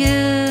it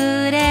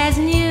good as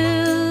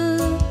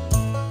new.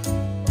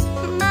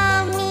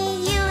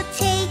 Mommy, you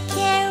take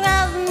care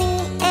of me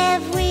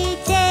every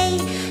day.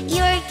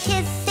 Your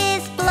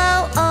kisses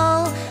blow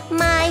all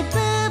my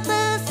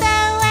boo-boos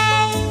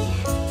away.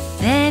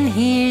 Then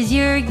here's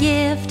your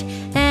gift,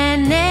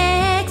 an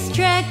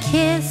extra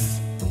kiss.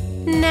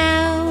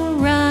 Now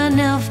run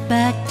off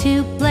back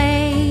to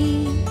play.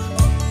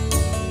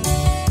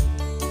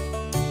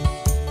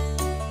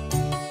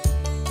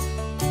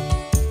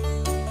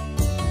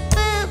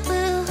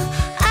 Boo-boo,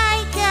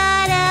 I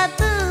got a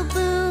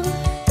boo-boo.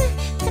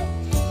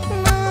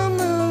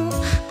 Moo-moo,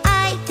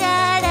 I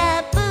got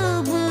a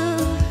boo-boo.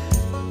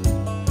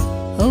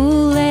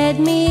 Oh, let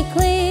me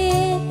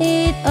clean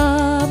it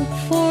up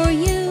for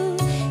you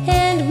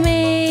and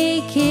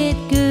make it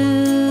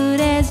good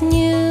as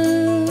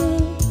new.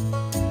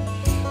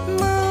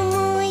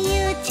 Moo-moo,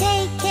 you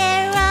take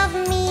care of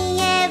me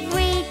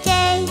every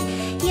day.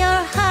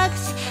 Your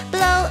hugs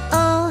blow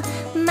all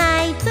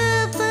my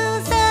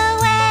boo-boos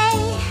away.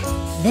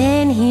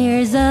 Then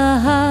here's a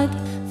hug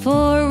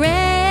for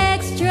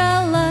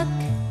extra luck.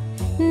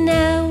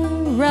 Now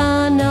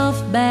run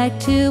off back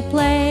to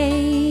play.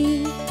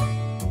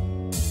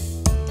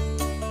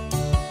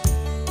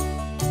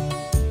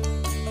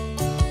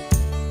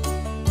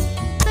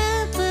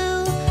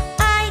 Boo-boo,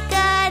 I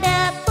got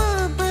a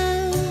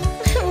boo-boo.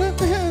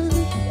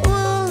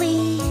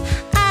 Wooly,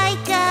 I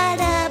got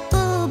a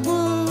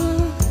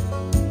boo-boo.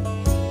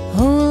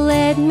 Oh,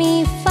 let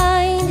me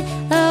find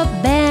a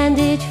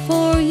bandage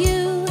for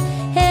you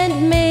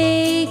and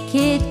make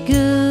it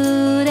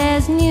good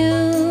as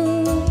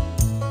new.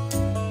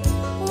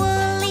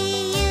 Wooly,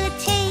 you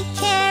take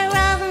care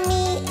of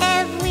me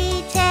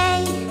every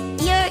day.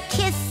 Your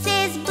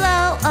kisses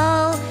blow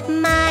all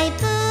my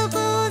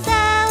boo-boos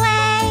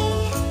away.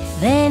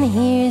 Then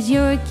here's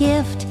your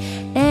gift,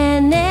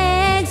 an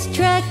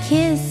extra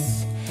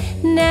kiss.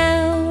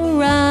 Now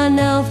run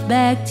off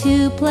back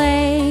to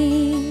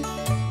play.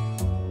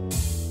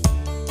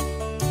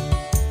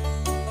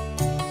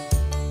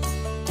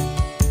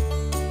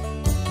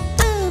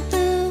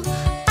 Boo-boo,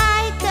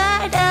 I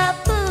got a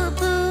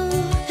boo-boo.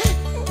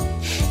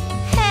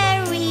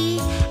 Harry,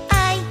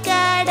 I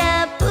got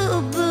a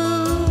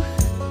boo-boo.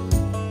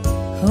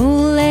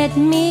 Oh, let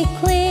me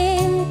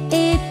clean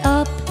it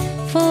up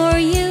for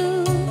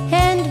you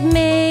and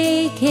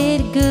make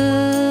it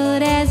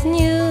good as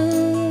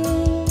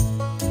new.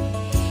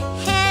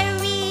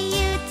 Harry,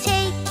 you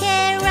take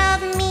care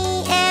of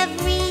me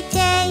every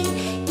day.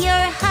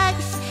 Your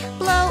hugs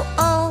blow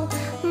all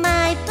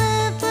my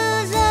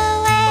boo-boos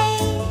away.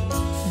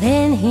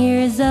 Then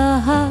here's a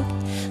hug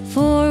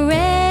for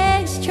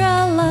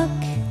extra luck.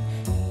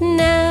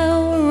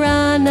 Now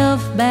run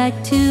off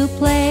back to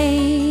play.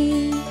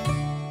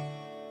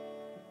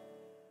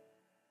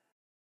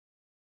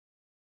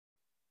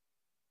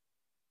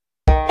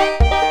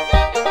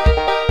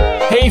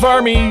 Hey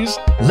Farmees,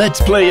 let's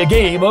play a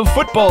game of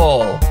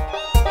football.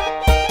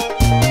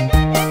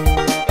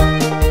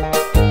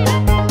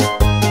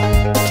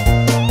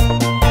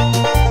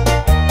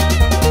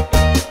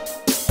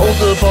 Hold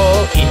the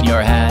ball in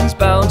your hands,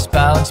 bounce,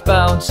 bounce,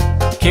 bounce.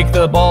 Kick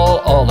the ball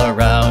all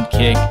around,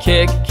 kick,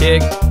 kick,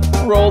 kick.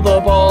 Roll the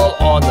ball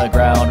on the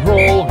ground,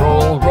 roll,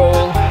 roll,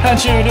 roll. And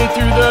shoot it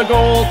through the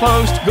goal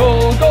post,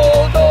 goal,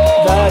 goal,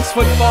 goal. That's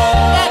football.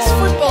 That's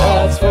football.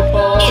 That's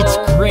football. It's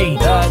great.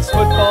 That's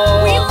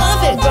football. We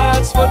love it.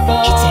 That's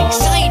football. It's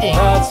exciting.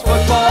 That's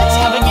football. Let's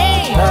have a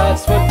game.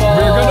 That's football.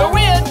 We're gonna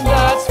win.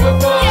 That's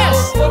football.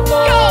 Yes.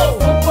 Football. Go.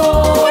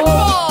 Football.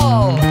 Football.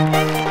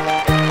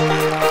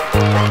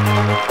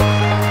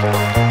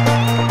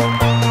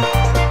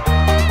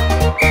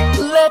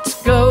 Let's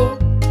go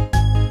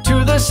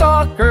to the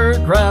soccer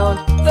ground,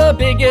 the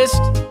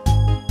biggest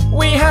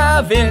we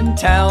have in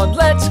town.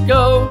 Let's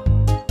go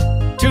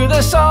to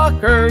the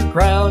soccer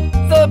ground,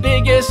 the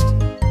biggest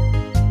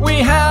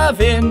we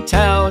have in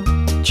town.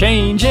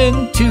 Change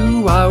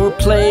into our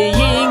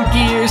playing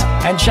gears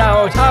and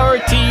shout our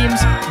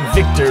team's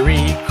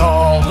victory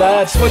call.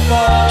 That's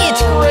football.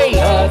 It's great.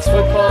 That's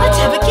football. Let's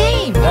have a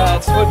game.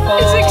 That's football.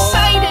 It's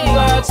exciting.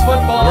 That's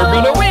football. We're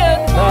gonna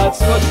win. That's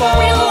football.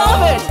 We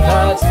love it.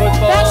 That's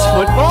football. That's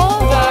football.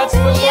 That's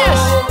football. Yes.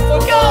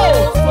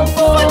 Go.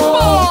 Football.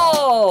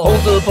 Football.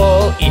 Hold the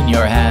ball in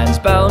your hands,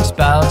 bounce,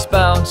 bounce,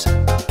 bounce.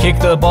 Kick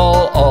the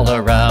ball all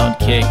around,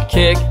 kick,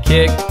 kick,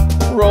 kick.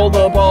 Roll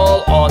the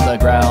ball on the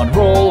ground,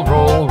 roll,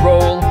 roll,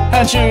 roll.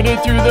 And shoot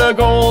it through the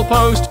goal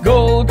post,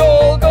 goal,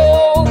 goal,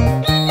 goal.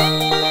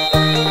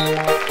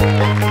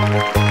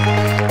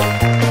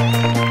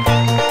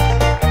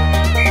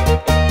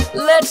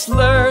 Let's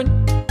learn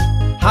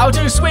how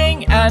to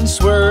swing and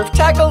swerve,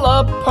 tackle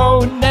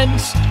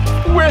opponents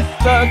with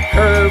the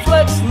curve.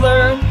 Let's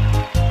learn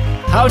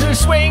how to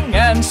swing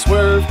and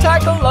swerve,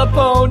 tackle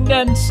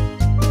opponents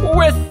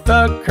with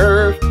the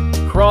curve.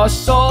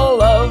 Cross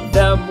all of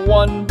them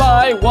one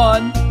by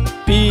one,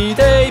 be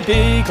they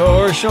big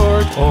or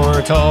short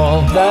or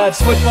tall.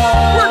 That's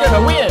football. We're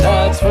gonna win.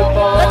 That's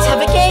football. Let's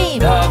have a game.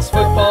 That's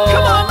football.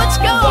 Come on, let's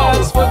go.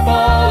 That's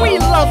football. We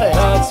love it.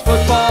 That's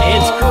football.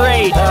 It's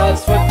great.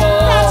 That's football.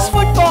 That's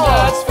football.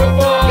 That's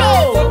football.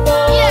 Go.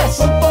 Football. Yes.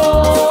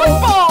 Football.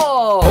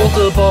 Football. Hold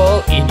the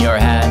ball in your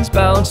hands,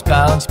 bounce,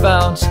 bounce,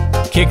 bounce.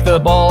 Kick the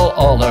ball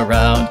all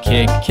around,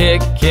 kick,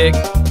 kick, kick.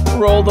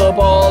 Roll the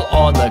ball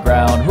on the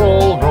ground,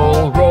 roll,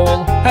 roll,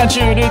 roll. And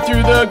shoot it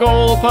through the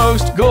goal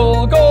post,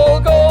 goal, goal,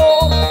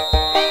 goal.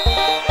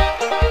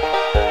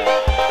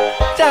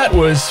 That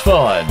was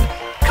fun.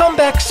 Come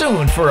back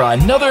soon for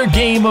another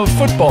game of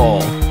football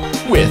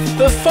with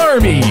the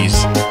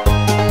Farmees.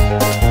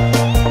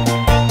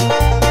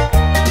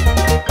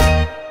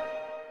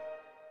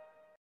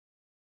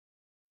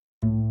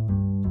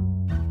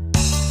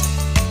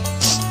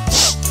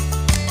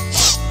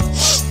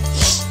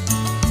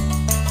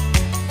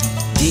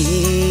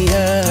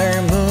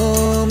 Dear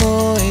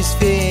Moo is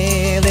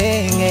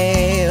feeling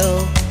ill.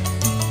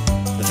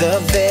 The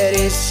vet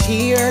is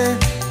here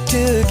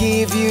to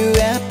give you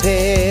a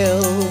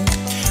pill.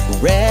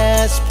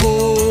 Rest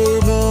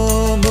poor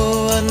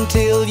Moo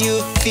until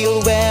you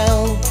feel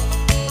well.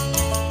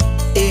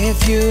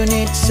 If you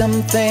need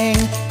something,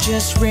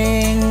 just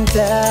ring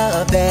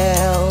the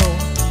bell.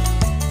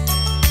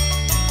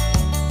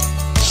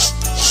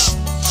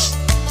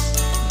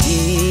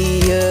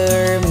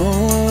 Dear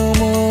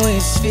Moo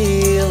is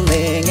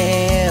feeling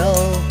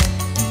ill.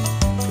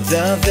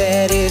 The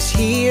vet is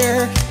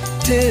here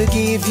to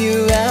give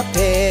you a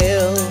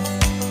pill.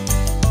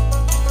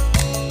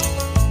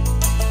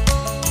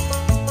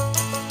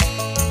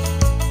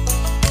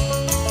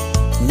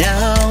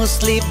 Now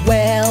sleep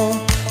well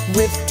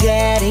with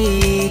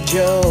Daddy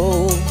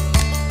Joe.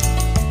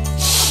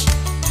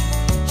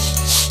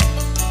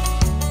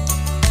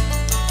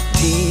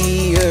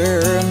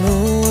 Dear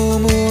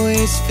Moo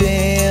is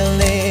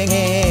feeling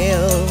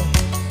ill.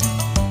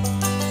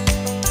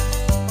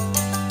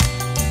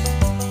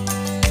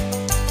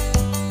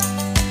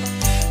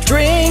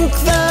 Drink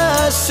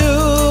the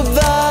soup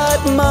that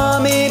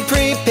Mommy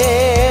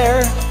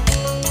prepared.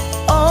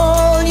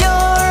 All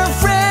your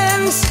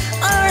friends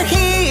are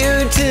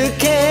here to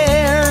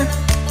care.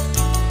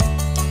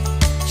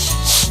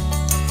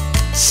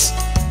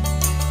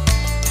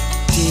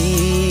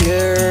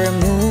 Dear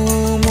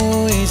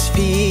Moo is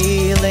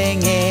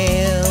feeling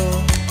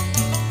ill.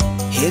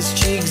 His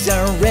cheeks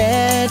are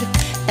red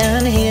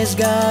and he's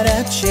got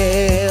a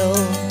chill.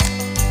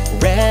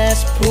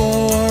 Rest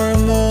poor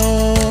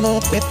Moo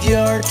with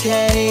your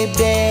teddy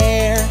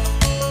bear.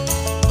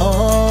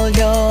 All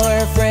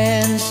your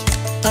friends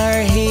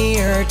are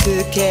here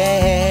to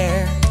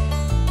care.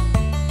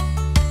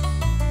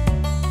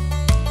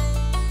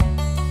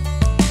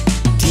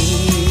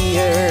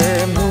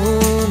 Dear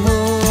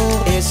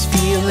Moo is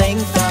feeling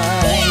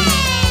fine.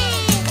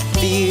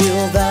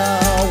 Feel the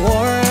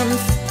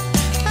warmth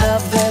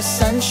of the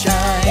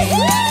sunshine.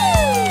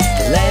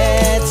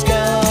 Let's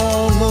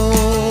go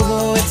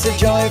Moo, it's a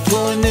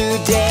joyful new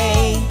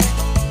day.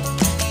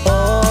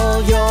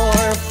 All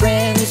your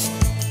friends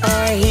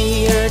are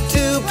here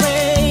to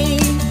play.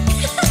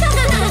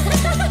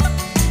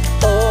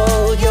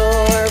 All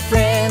your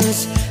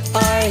friends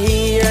are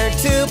here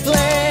to play.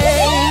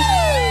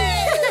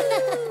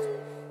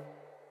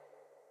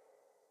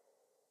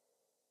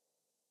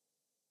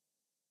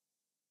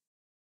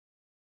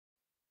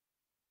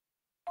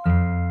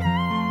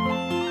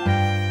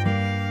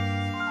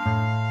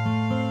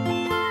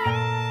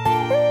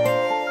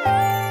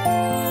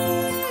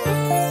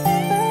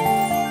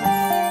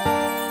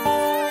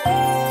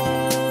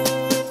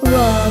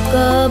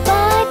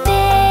 Rock-a-bye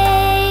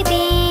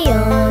baby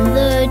on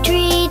the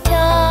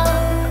treetop.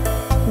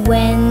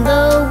 When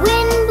the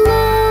wind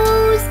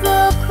blows,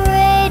 the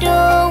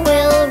cradle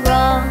will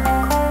rock.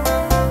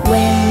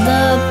 When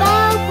the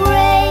bough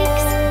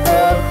breaks,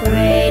 the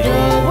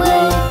cradle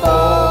will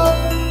fall.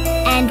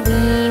 And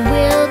we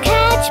will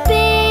catch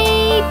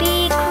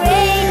baby,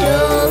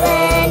 cradle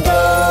and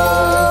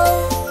all.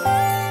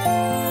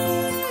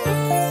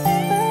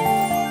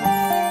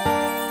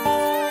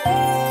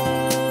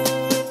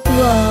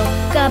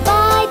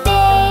 Rock-a-bye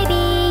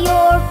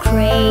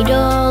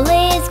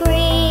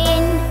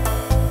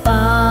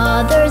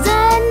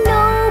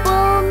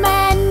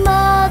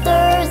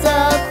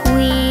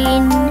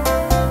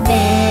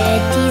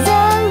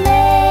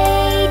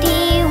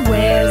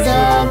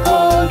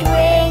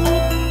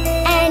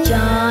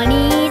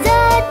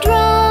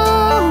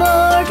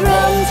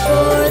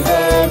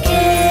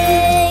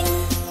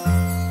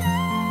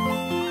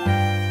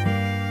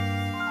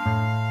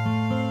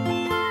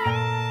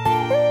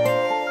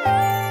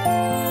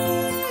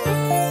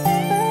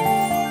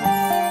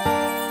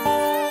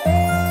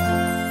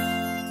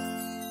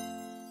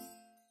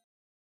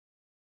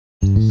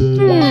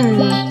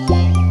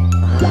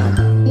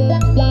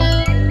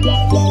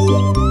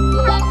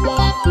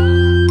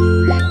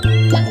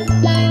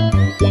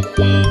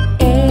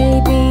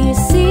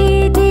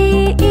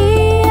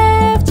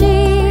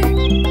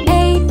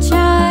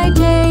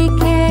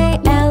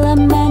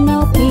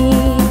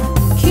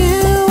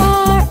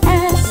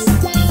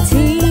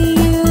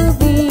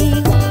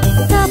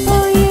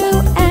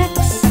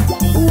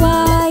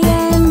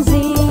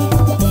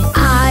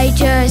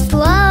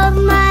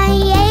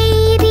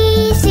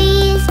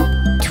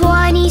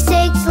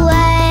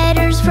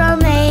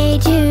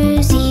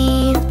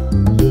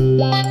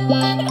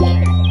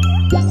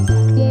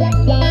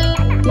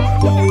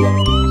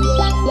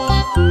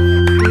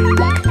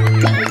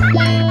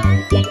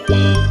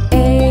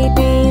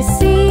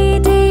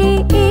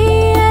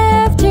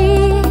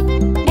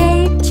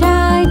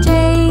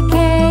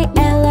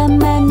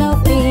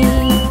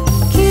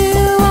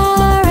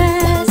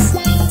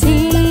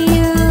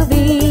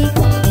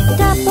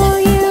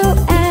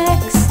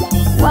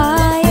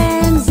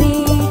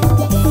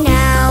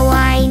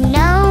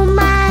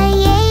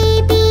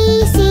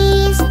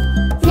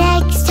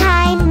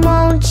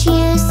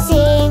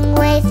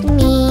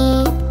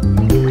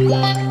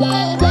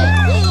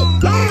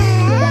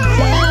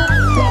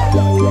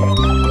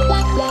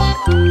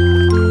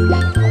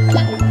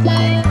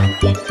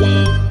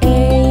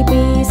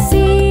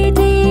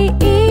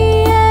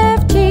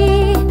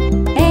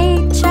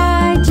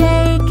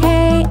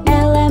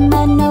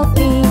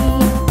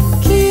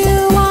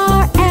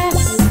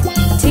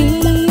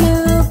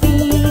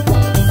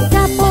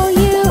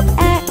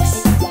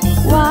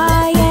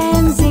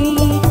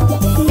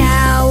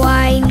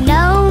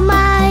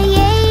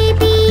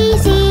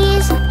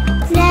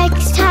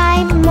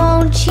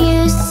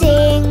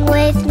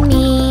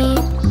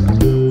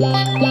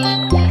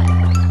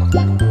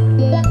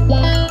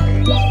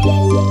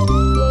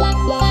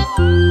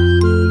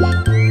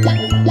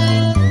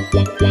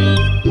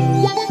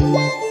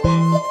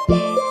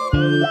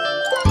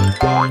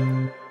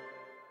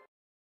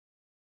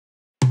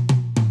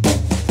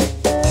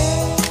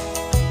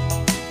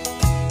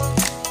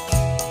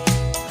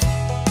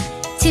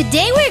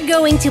Today we're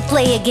going to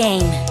play a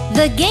game.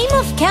 The game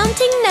of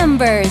counting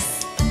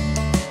numbers.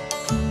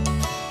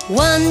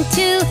 1,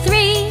 2,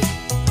 3,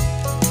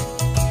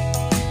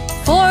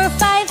 4,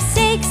 5,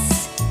 6,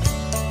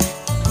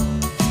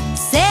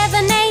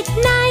 7, 8,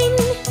 9,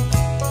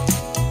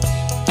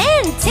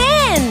 and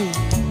 10.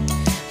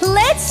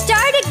 Let's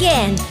start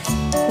again.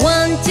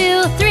 1,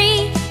 2,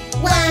 3,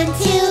 1,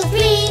 2,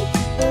 3,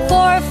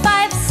 4,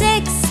 5,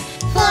 6,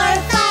 4,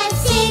 5,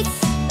 6,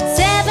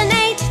 7,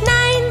 8,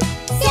 9,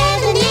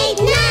 7, 8,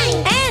 9,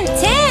 and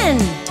 10.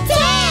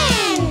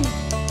 10!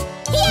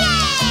 Yay!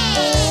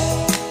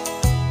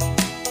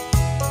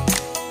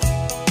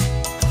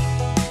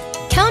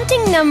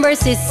 Counting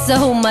numbers is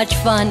so much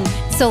fun.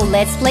 So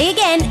let's play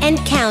again and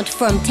count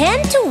from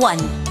 10 to 1.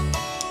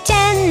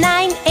 10,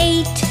 9,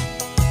 8,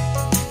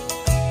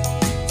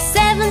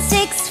 7,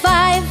 6,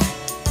 5,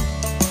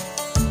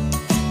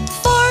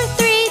 4,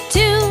 3,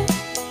 2,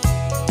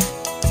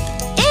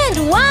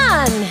 and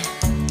 1.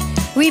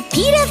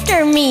 Repeat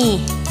after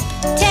me.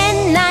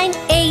 10, 9,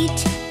 8,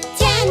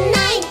 10,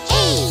 9,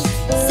 8,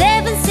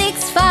 7,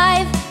 6,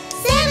 5,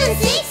 7,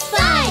 6,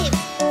 5,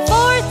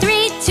 4,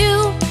 3,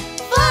 2,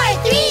 4,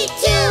 3,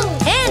 2,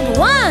 and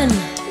 1.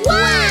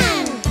 1.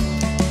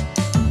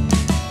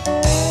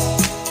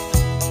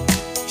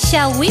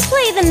 Shall we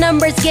play the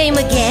numbers game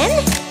again?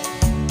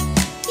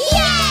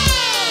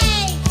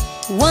 Yay!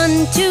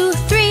 1, 2,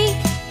 3,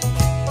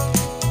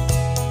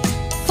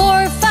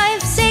 4,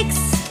 5, 6,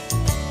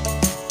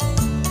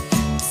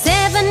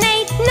 7,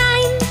 8,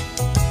 9,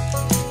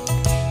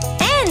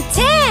 and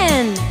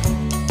 10.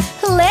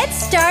 Let's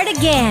start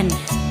again.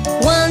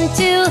 1,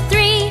 2,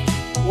 3,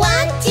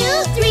 1,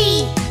 2,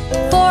 3,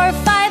 4,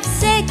 5,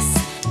 6,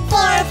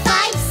 4,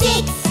 5,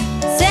 6,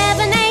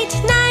 7,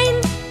 8,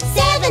 9,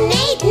 7,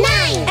 8,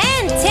 9,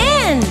 and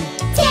 10.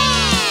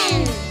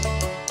 10!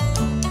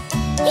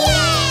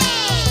 Yay!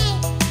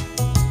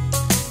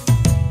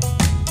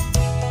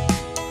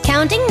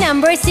 Counting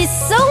numbers is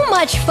so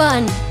much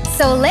fun.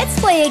 So let's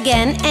play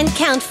again and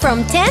count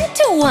from 10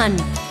 to 1.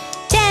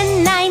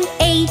 10, 9,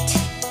 8,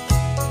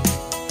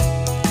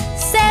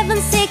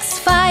 7, 6,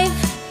 5,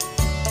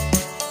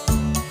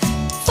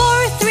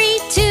 4, 3,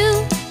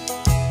 2,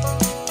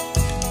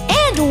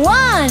 and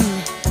 1.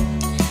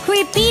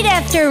 Repeat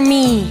after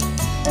me.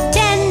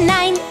 10,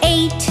 9,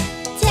 8,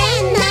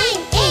 10, 9,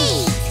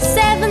 8,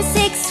 7,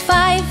 6,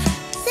 5,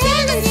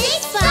 7,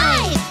 6,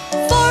 5,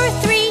 4,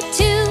 3,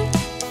 2,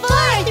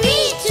 4,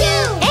 3, 2,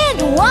 and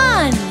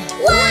 1.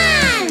 1!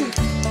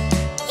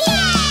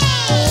 Yay!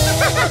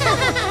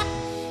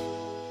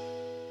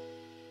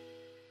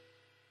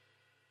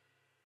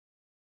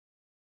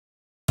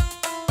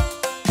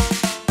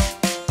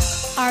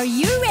 Are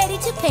you ready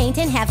to paint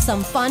and have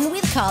some fun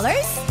with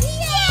colors?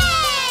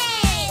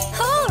 Yay!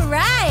 All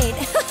right!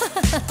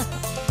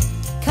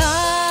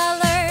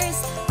 Colors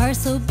are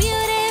so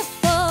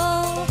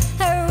beautiful,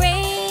 a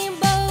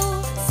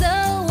rainbow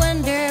so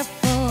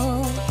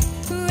wonderful.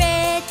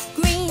 Red,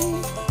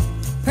 green,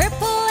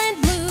 purple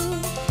and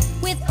blue,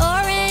 with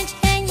orange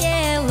and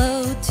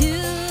yellow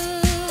too.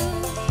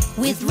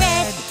 With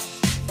red,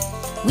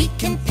 we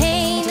can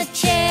paint a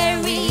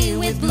cherry.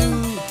 With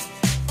blue,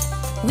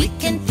 we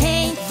can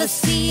paint the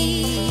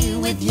sea.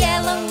 With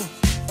yellow,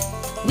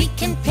 we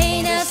can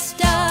paint a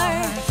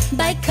star.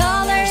 By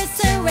colors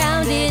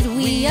surrounded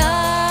we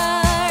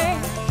are.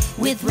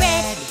 With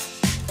red,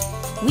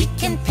 we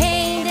can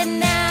paint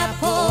an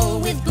apple.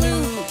 With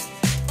blue,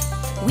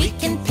 we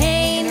can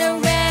paint a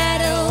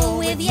rattle.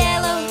 With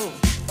yellow,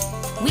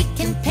 we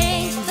can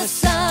paint the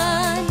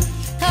sun.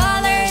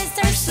 Colors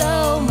are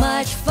so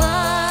much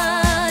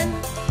fun.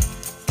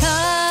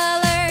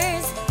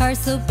 Colors are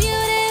so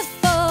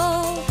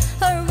beautiful,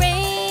 a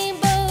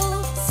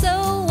rainbow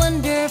so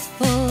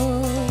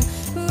wonderful.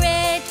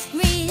 Red,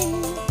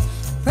 green,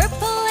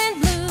 purple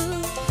and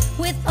blue,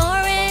 with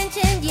orange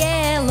and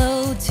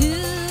yellow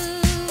too.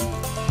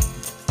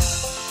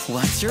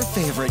 What's your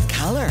favorite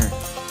color?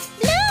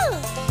 Blue!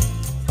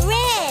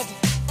 Red!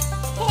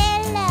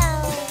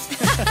 Hello!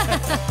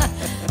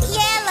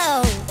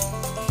 Yellow!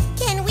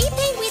 Can we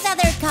paint with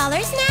other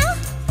colors now?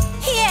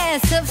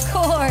 Yes, of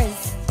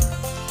course.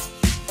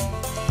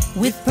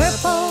 With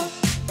purple,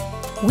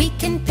 we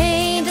can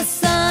paint a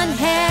sun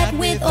hat.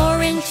 With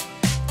orange,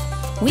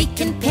 we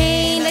can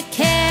paint a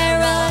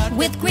carrot.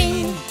 With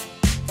green,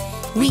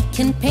 we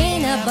can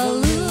paint a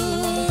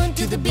balloon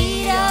to the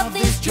beat of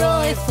this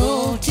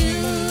joyful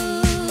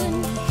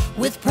tune.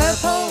 With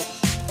purple,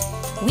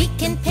 we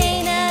can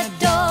paint a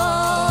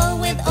doll.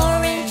 With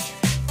orange,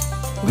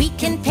 we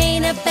can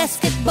paint a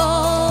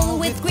basketball.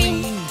 With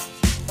green,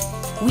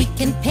 we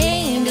can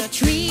paint a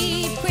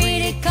tree.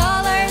 Pretty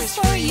colors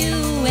for you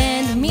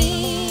and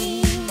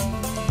me.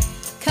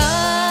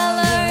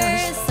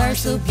 Colors are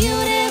so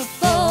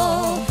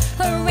beautiful,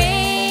 a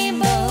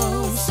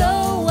rainbow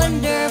so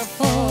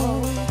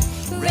wonderful.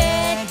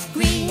 Red,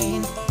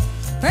 green,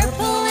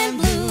 purple and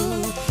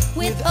blue,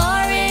 with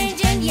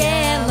orange and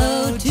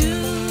yellow too.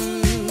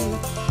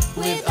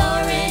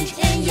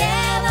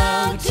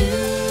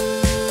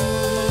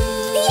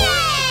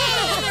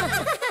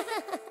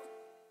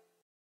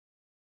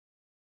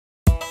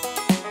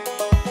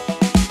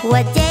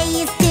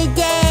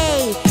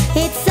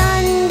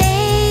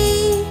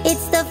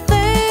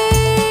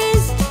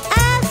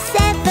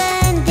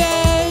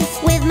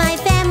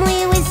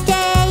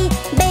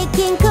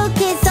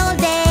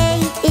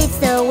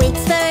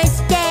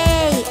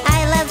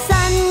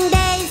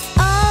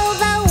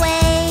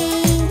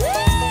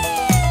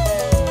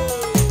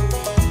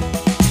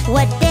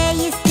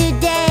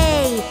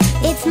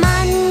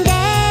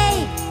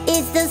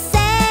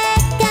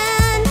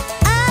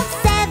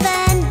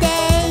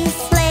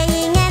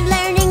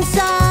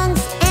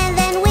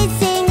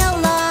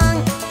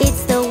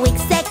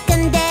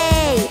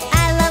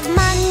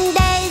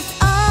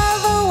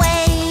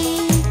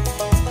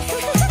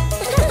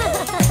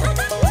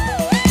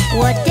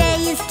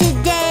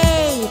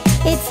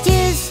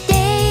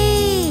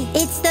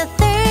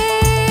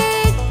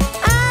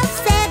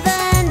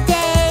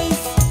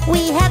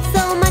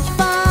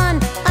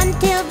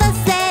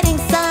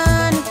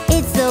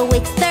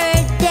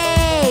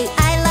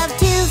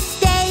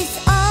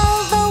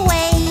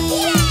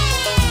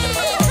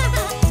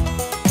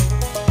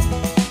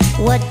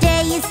 What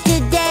day is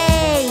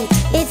today?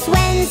 It's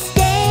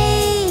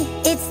Wednesday.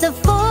 It's the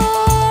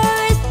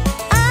 4th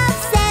of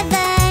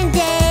 7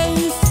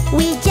 days.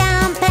 We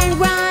jump and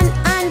run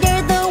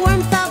under the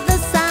warmth of the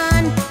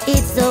sun.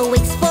 It's the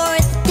week's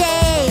 4th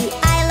day.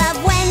 I love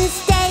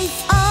Wednesdays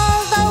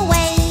all the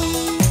way.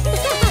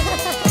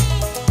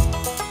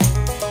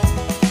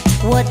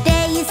 What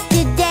day is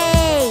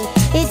today?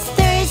 It's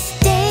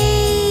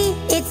Thursday.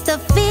 It's the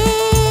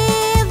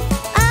 5th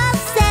of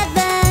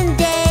 7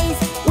 days.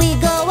 We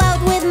go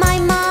out with my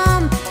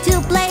mom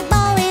to play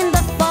ball in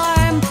the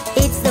farm.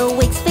 It's the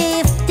week's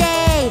 5th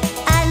day.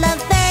 I love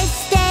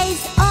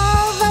Thursdays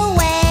all the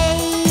way.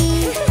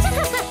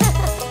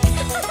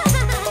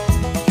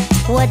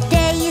 What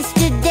day is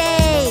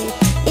today?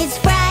 It's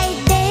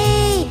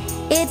Friday.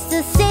 It's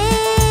the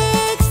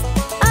 6th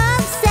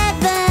of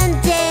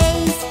 7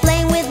 days.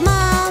 Playing with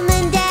mom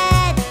and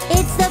dad.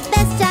 It's the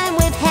best time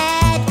we've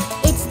had.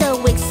 It's the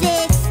week's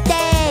 6th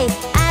day.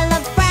 I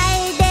love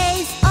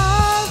Fridays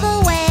all the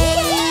way.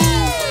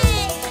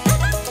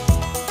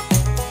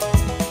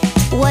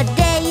 What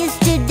day is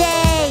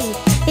today?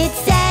 It's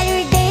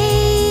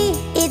Saturday.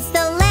 It's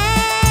the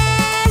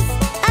last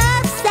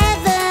of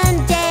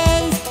 7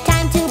 days.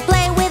 Time to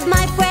play with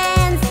my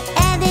friends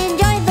and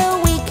enjoy the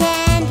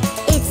weekend.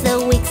 It's the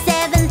week's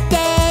 7th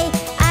day.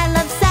 I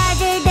love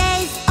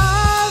Saturdays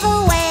all the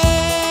way.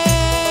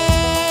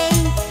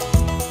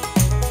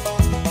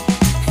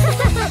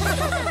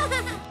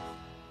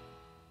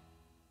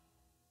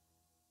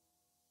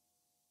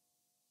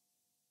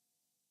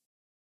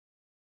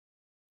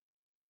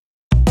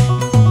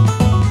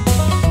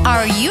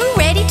 Are you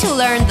ready to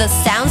learn the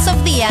sounds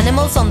of the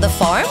animals on the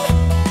farm?